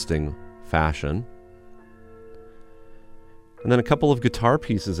interesting fashion. And then a couple of guitar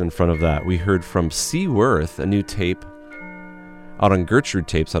pieces in front of that. We heard from C. Worth, a new tape out on Gertrude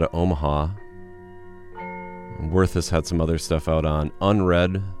Tapes out of Omaha. And Worth has had some other stuff out on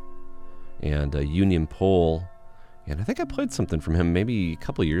Unread, and Union Pole. And I think I played something from him maybe a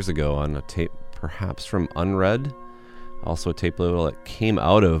couple years ago on a tape, perhaps from Unread, also a tape label that came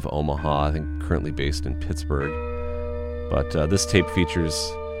out of Omaha, I think currently based in Pittsburgh. But this tape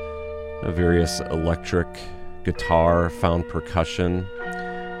features various electric guitar, found percussion,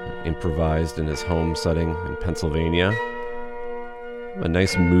 improvised in his home setting in Pennsylvania. A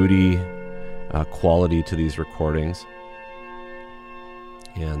nice moody quality to these recordings.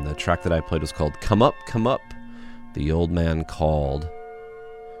 And the track that I played was called Come Up, Come Up, The Old Man Called.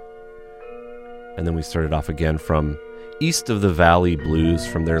 And then we started off again from East of the Valley Blues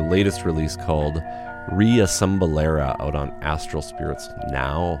from their latest release called Reassemblera, out on Astral Spirits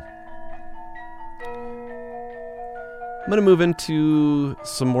Now. I'm going to move into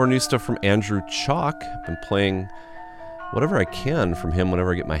some more new stuff from Andrew Chalk. I've been playing whatever I can from him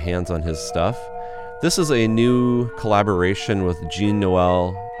whenever I get my hands on his stuff. This is a new collaboration with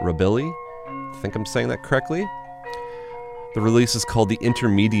Jean-Noel Rabili. I think I'm saying that correctly. The release is called The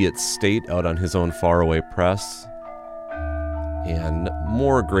Intermediate State, out on his own Faraway Press. And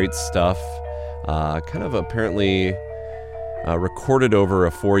more great stuff. Kind of apparently recorded over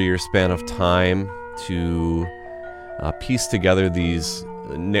a 4-year span of time to piece together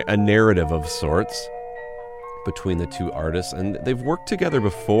a narrative of sorts between the two artists. And they've worked together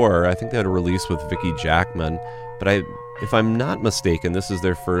before. I think they had a release with Vicky Jackman. But if I'm not mistaken, this is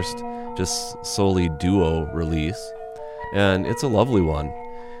their first just solely duo release. And it's a lovely one.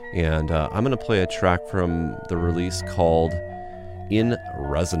 And I'm going to play a track from the release called In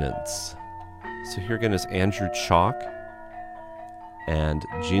Resonance. So here again is Andrew Chalk and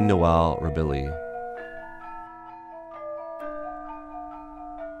Jean-Noel Rabili.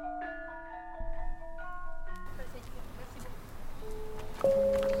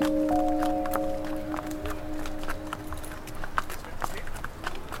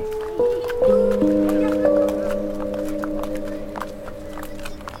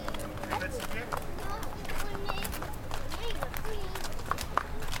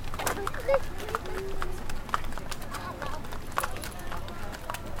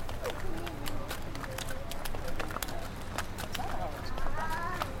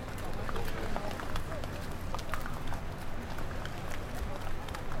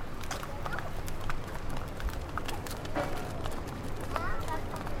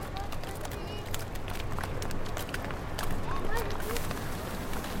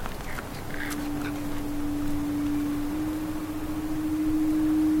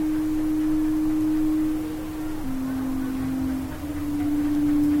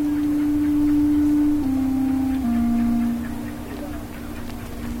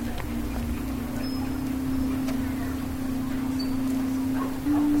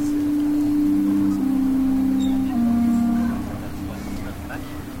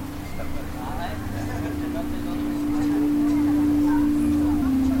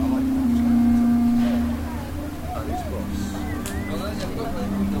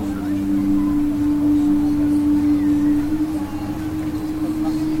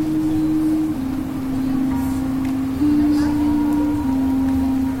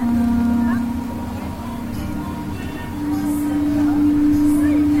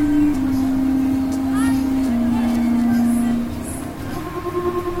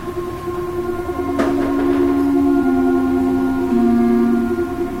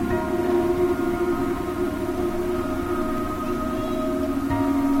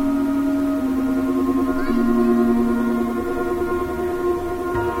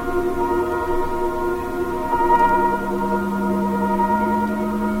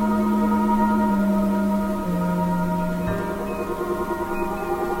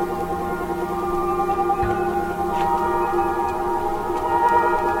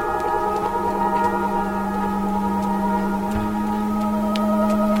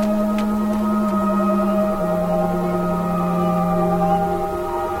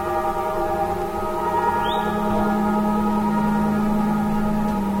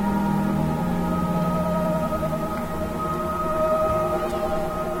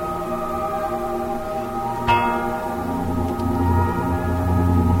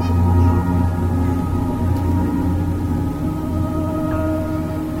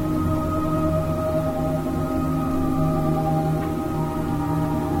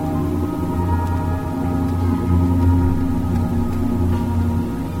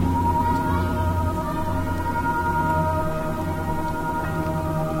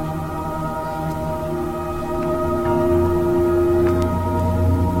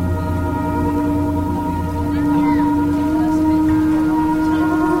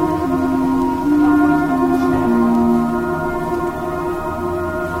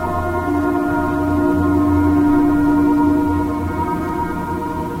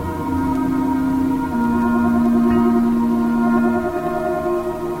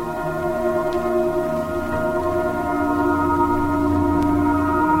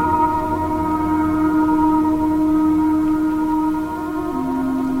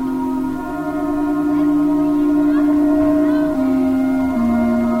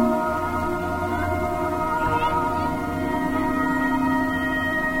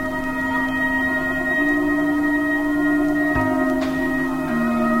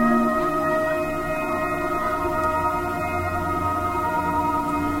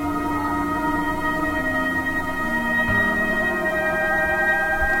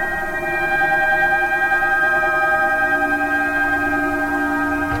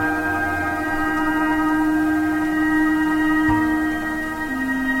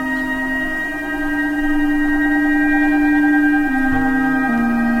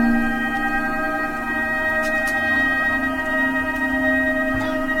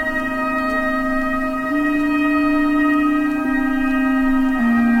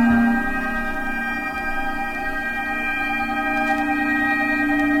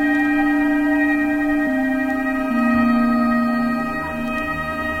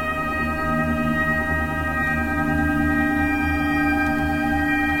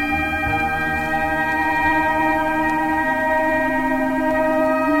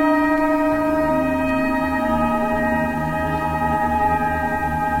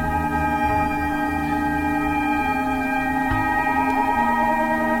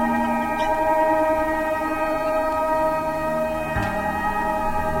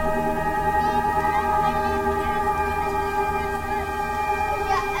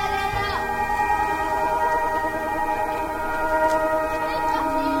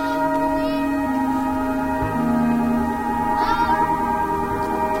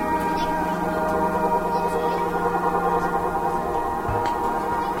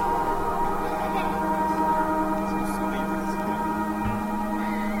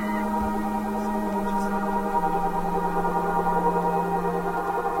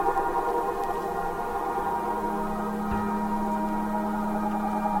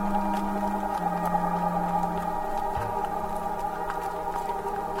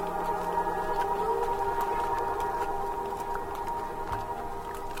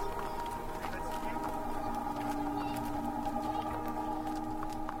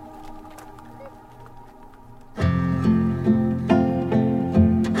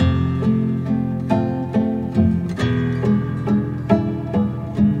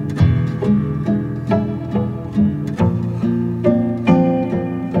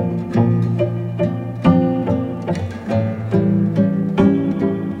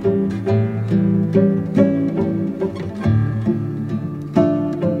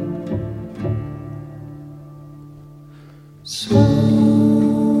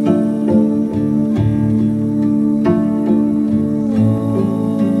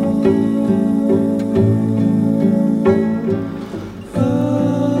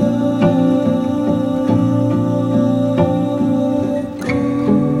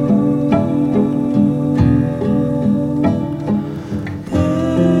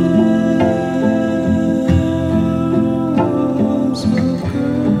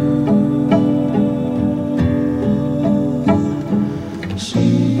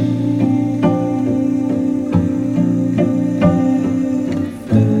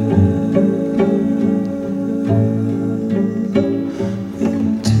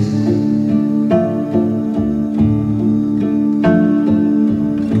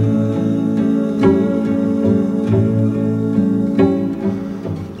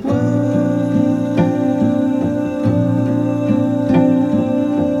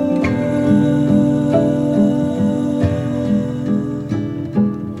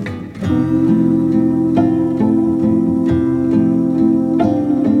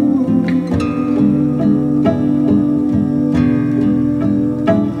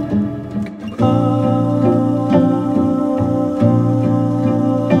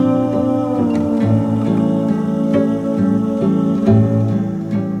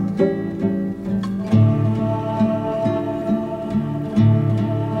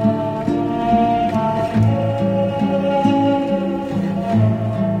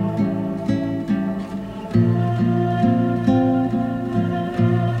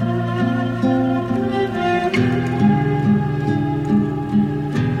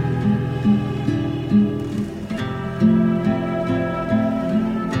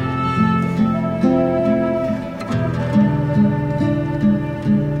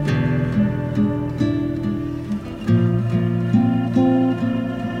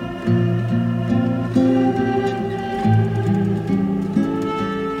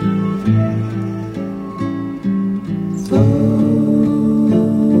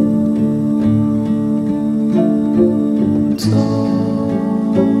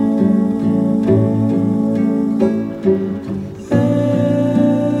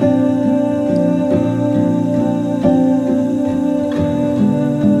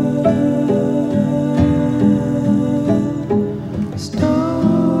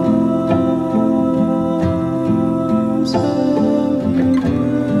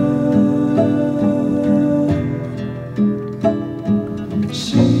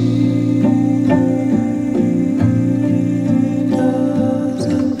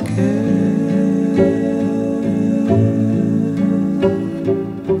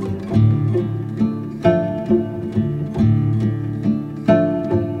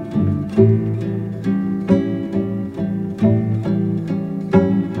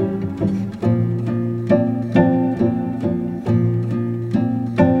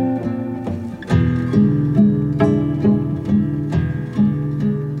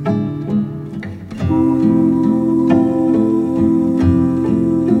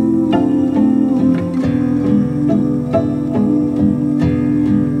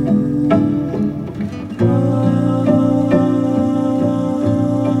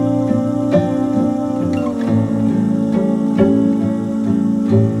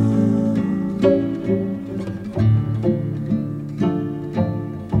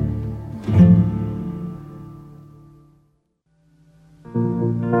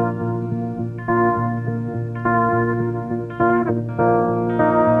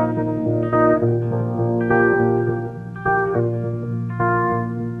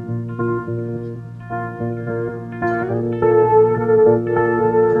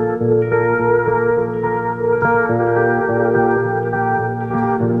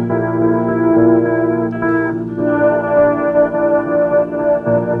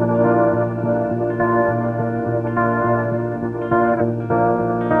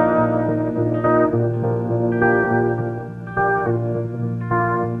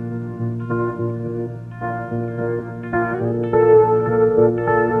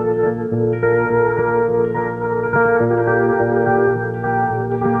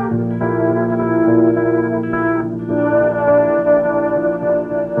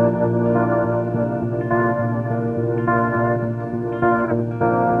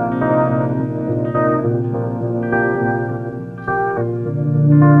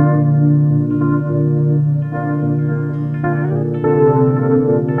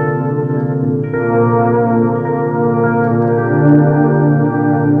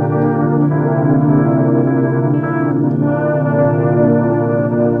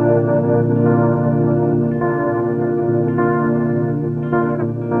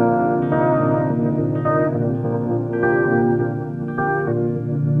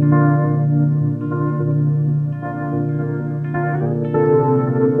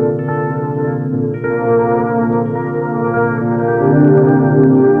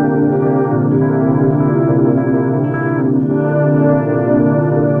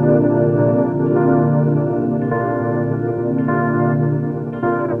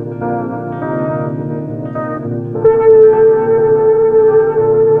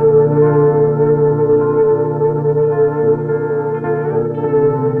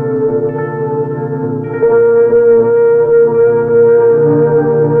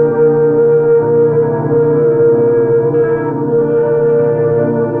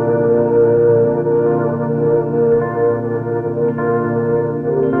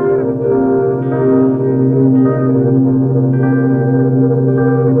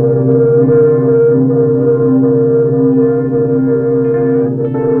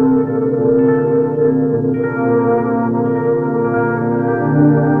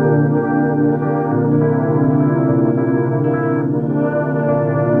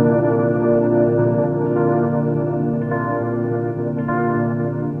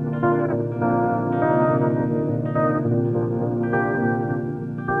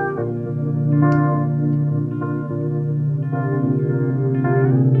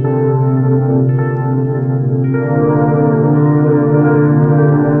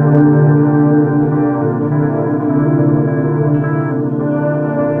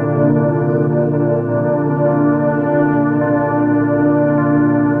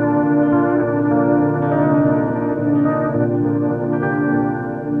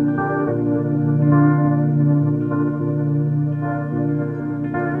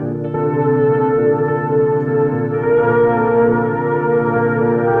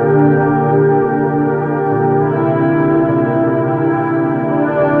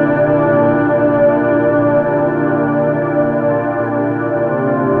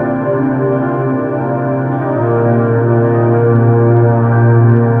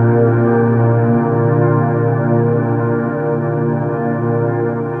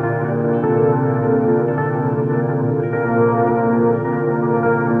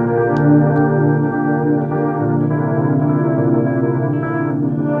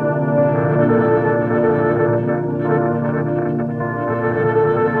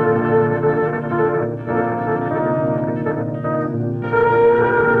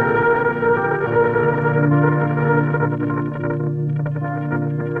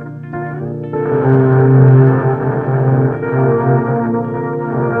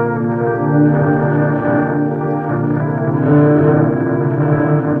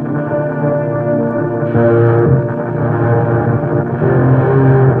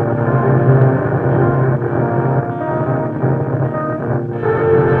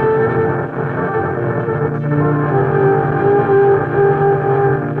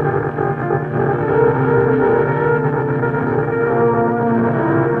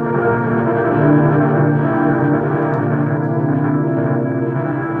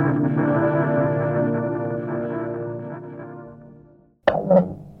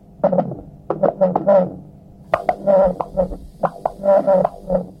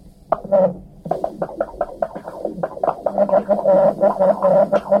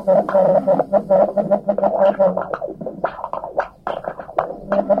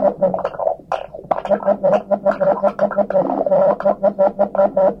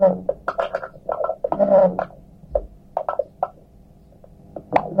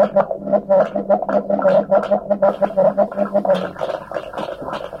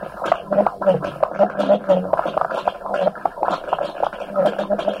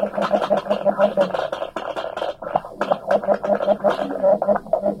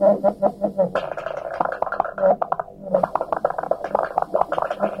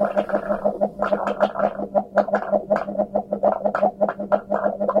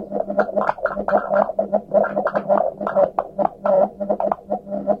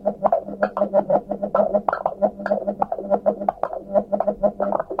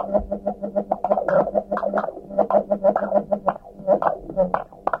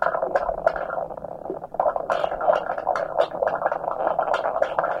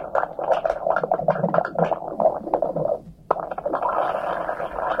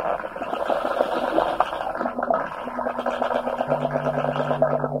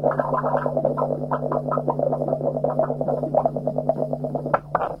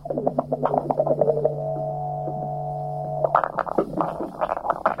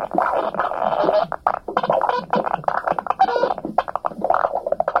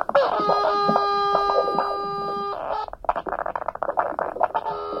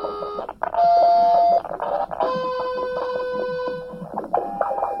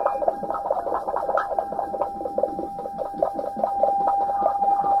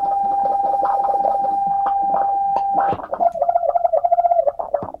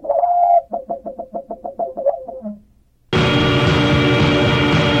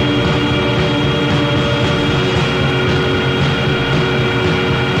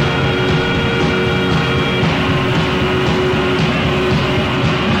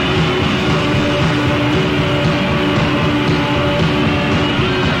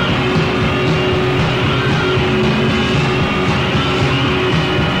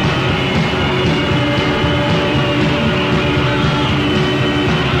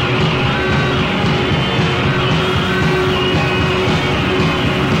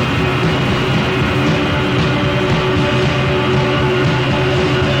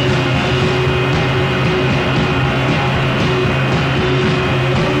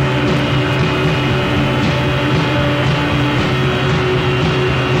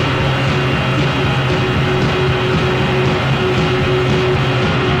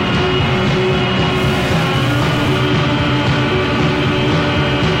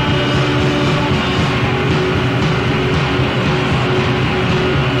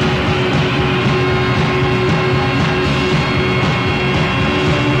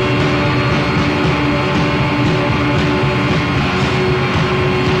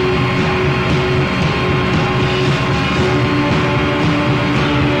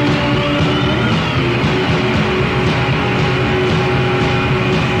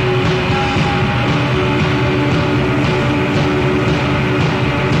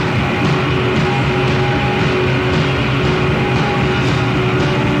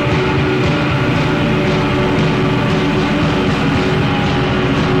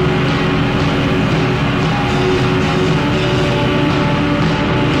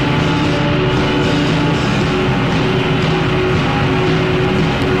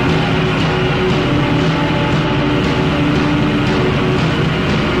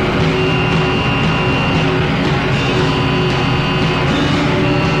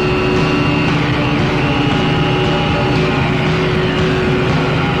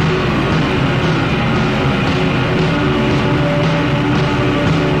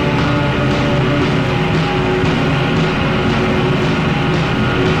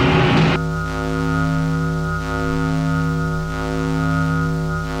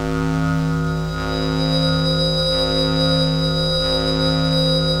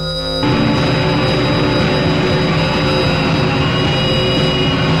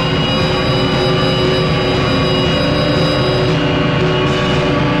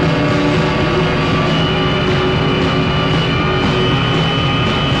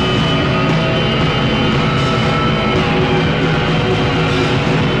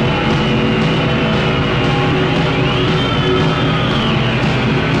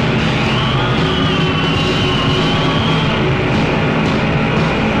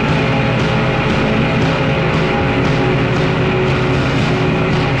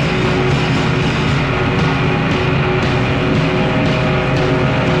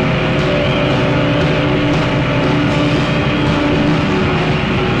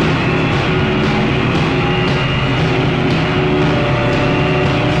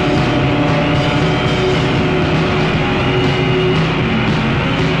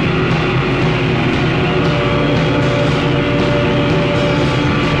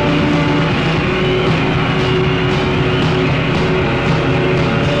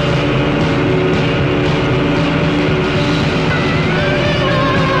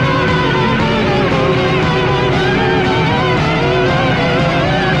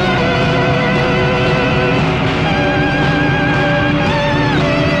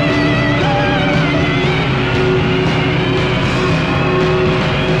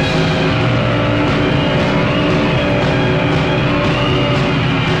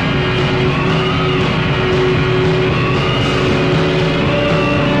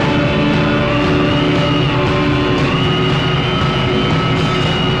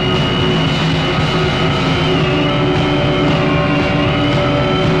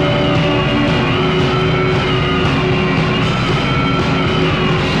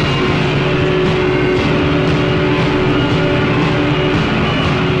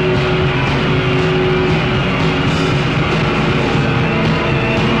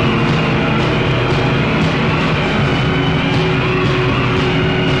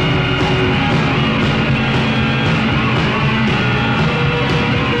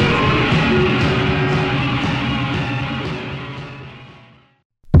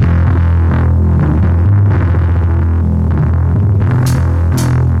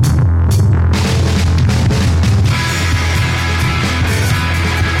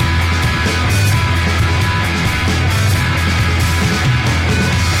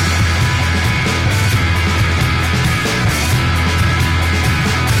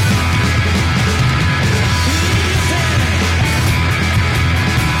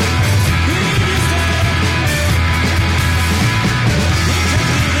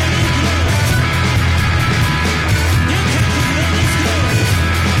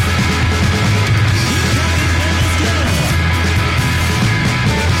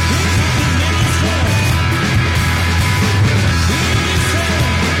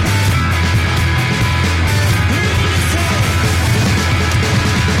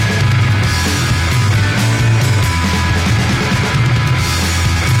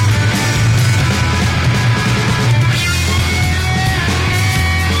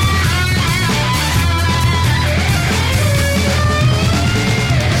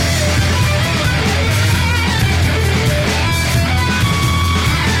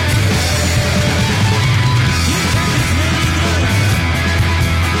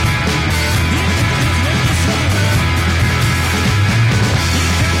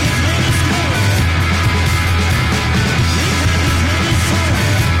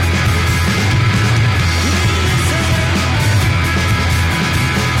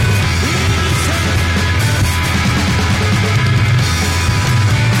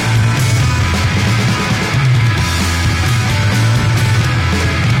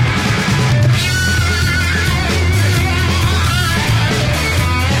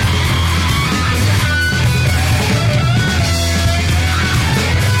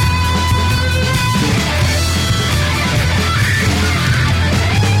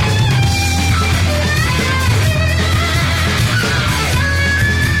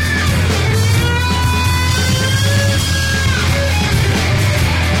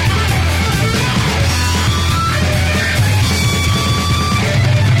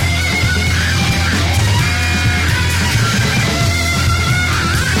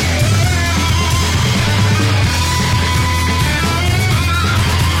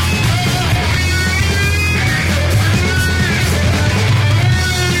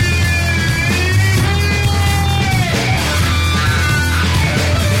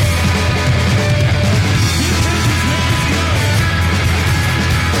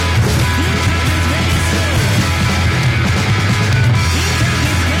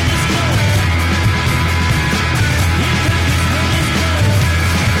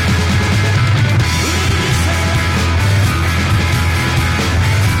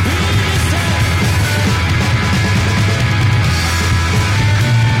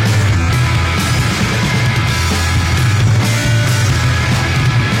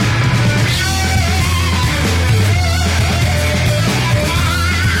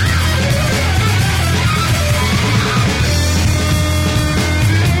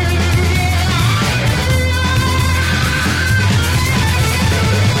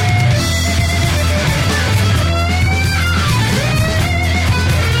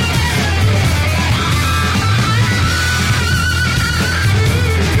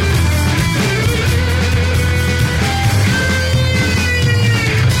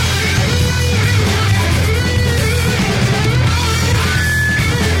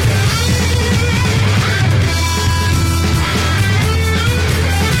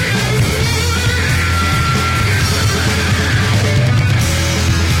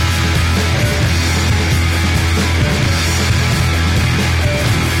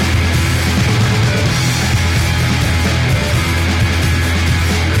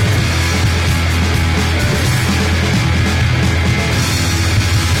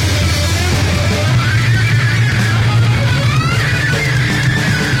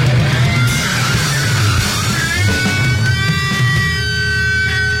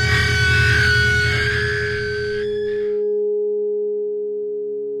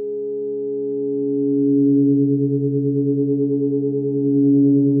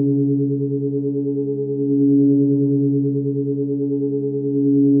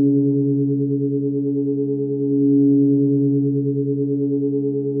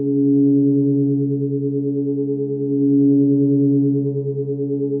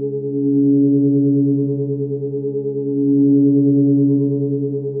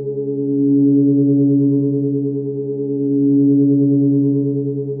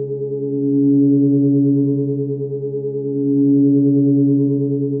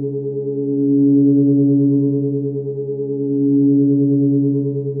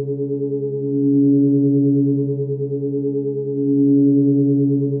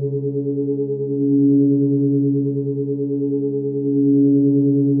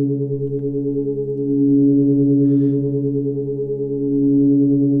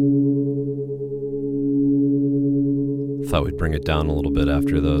 Thought we'd bring it down a little bit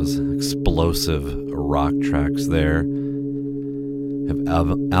after those explosive rock tracks there.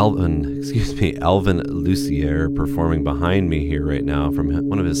 Have Alvin Lucier performing behind me here right now from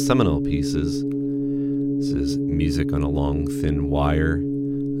one of his seminal pieces. This is Music on a Long Thin Wire.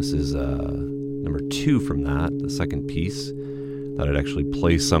 This is number 2 from that, the second piece. Thought I'd actually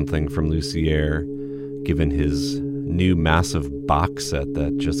play something from Lucier, given his new massive box set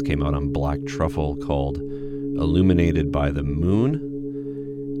that just came out on Black Truffle called Illuminated by the Moon,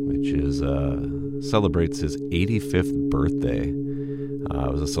 which is celebrates his 85th birthday.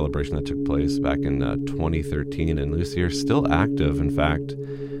 It was a celebration that took place back in 2013, and Lucier's still active. In fact,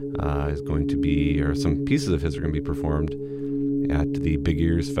 is going to be, or some pieces of his are going to be performed at the Big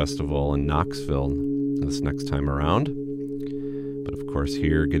Ears Festival in Knoxville this next time around. But of course,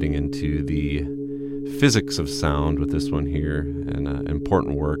 here getting into the physics of sound with this one here, and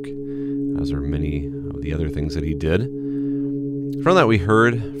important work, as are many of the other things that he did. From that, we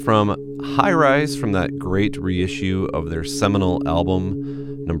heard from High Rise from that great reissue of their seminal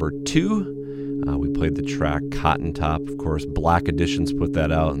album number 2. We played the track Cotton Top. Of course, Black Editions put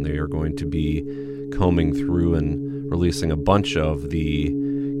that out, and they are going to be combing through and releasing a bunch of the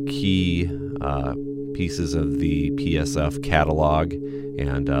key pieces of the PSF catalog,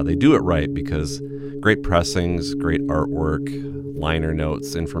 and they do it right because great pressings, great artwork, liner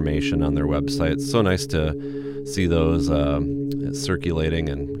notes, information on their website. It's so nice to see those circulating,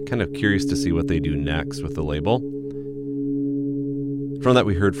 and kind of curious to see what they do next with the label. From that,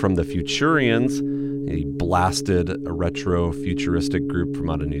 we heard from the Futurians, a blasted retro futuristic group from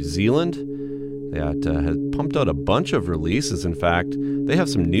out of New Zealand that has pumped out a bunch of releases. In fact, they have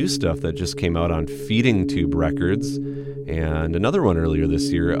some new stuff that just came out on Feeding Tube Records, and another one earlier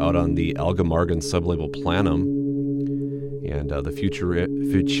this year out on the Algamargan sublabel Planum. And the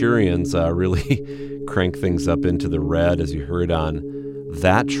Futurians really crank things up into the red, as you heard on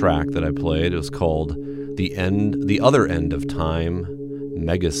that track that I played. It was called The Other End of Time,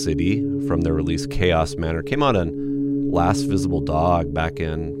 Mega City, from their release Chaos Manor. Came out on Last Visible Dog back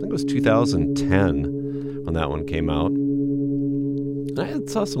in, I think it was 2010 when that one came out. And I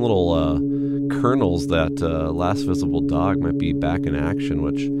saw some little kernels that Last Visible Dog might be back in action,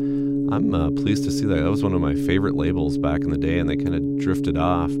 which I'm pleased to see that. That was one of my favorite labels back in the day, and they kind of drifted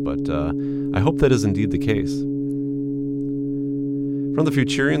off, but I hope that is indeed the case. From the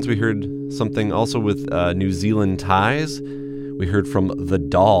Futurians, we heard something also with New Zealand ties. We heard from The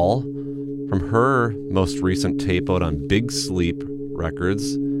Doll, from her most recent tape out on Big Sleep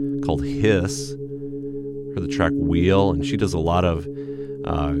Records called Hiss. Heard the track Wheel, and she does a lot of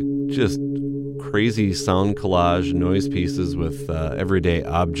just crazy sound collage noise pieces with everyday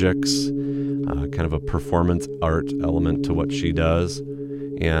objects, kind of a performance art element to what she does.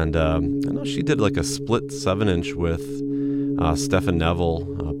 And I know she did like a split 7-inch with Stefan Neville,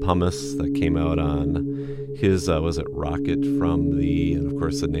 Pumice, that came out on his, was it Rocket from the, and of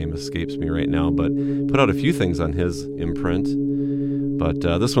course the name escapes me right now, but put out a few things on his imprint. But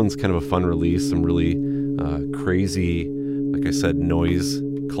this one's kind of a fun release, some really crazy, like I said, noise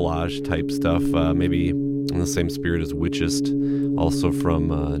collage type stuff, maybe in the same spirit as Witchist, also from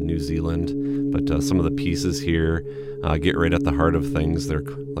New Zealand. But some of the pieces here get right at the heart of things. They're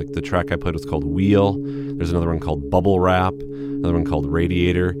like the track I played was called Wheel. There's another one called Bubble Wrap, another one called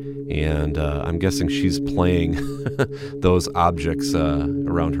Radiator, and I'm guessing she's playing those objects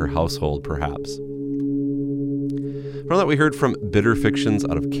around her household, perhaps. From that, we heard from Bitter Fictions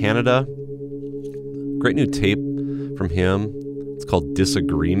out of Canada. Great new tape from him. It's called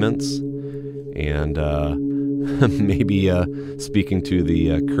Disagreements, and maybe speaking to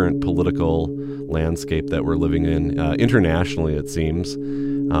the current political landscape that we're living in internationally, it seems.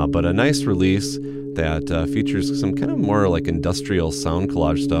 But a nice release that features some kind of more like industrial sound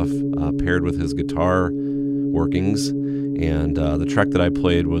collage stuff paired with his guitar workings. And the track that I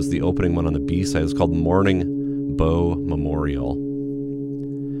played was the opening one on the B-side. It's called Morning Bow Memorial.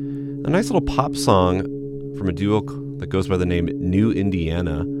 A nice little pop song from a duo that goes by the name New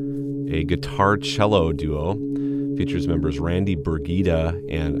Indiana, a guitar-cello duo. Features members Randy Bergida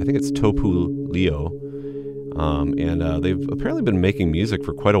and I think it's Topu Leo. And they've apparently been making music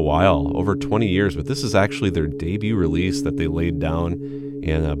for quite a while, over 20 years, but this is actually their debut release that they laid down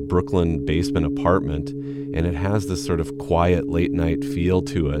in a Brooklyn basement apartment, and it has this sort of quiet late-night feel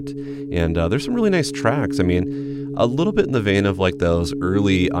to it. And there's some really nice tracks. I mean, a little bit in the vein of like those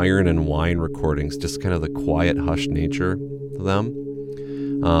early Iron and Wine recordings, just kind of the quiet, hushed nature of them.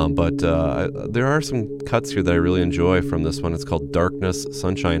 But there are some cuts here that I really enjoy from this one. It's called Darkness,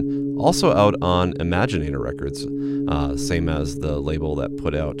 Sunshine, Also out on Imaginator Records, same as the label that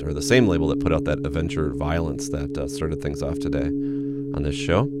put out, or the same label that put out that Avenger Violence that started things off today on this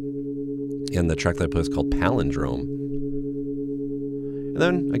show. And the track that I played is called Palindrome. And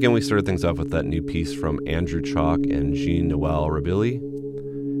then, again, we started things off with that new piece from Andrew Chalk and Jean-Noel Rabili.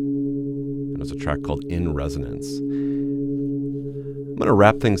 And it was a track called In Resonance. I'm going to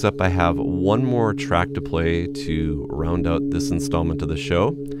wrap things up. I have one more track to play to round out this installment of the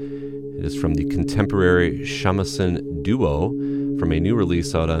show. It is from the contemporary Shamisen Duo from a new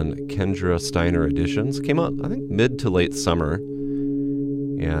release out on Kendra Steiner Editions. Came out, I think, mid to late summer.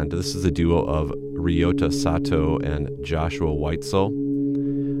 And this is a duo of Ryota Sato and Joshua Weitzel.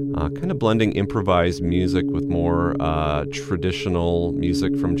 Kind of blending improvised music with more traditional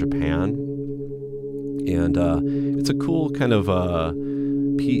music from Japan. And it's a cool kind of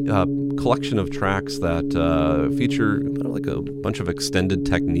collection of tracks that feature like a bunch of extended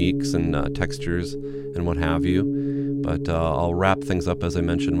techniques and textures and what have you. But I'll wrap things up, as I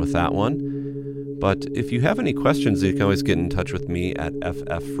mentioned, with that one. But if you have any questions, you can always get in touch with me at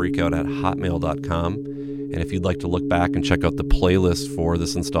fffreakout@hotmail.com. And if you'd like to look back and check out the playlist for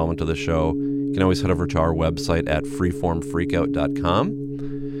this installment of the show, you can always head over to our website at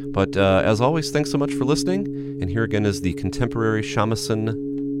freeformfreakout.com. But as always, thanks so much for listening. And here again is the contemporary Shamisen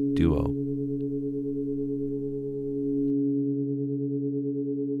Duo.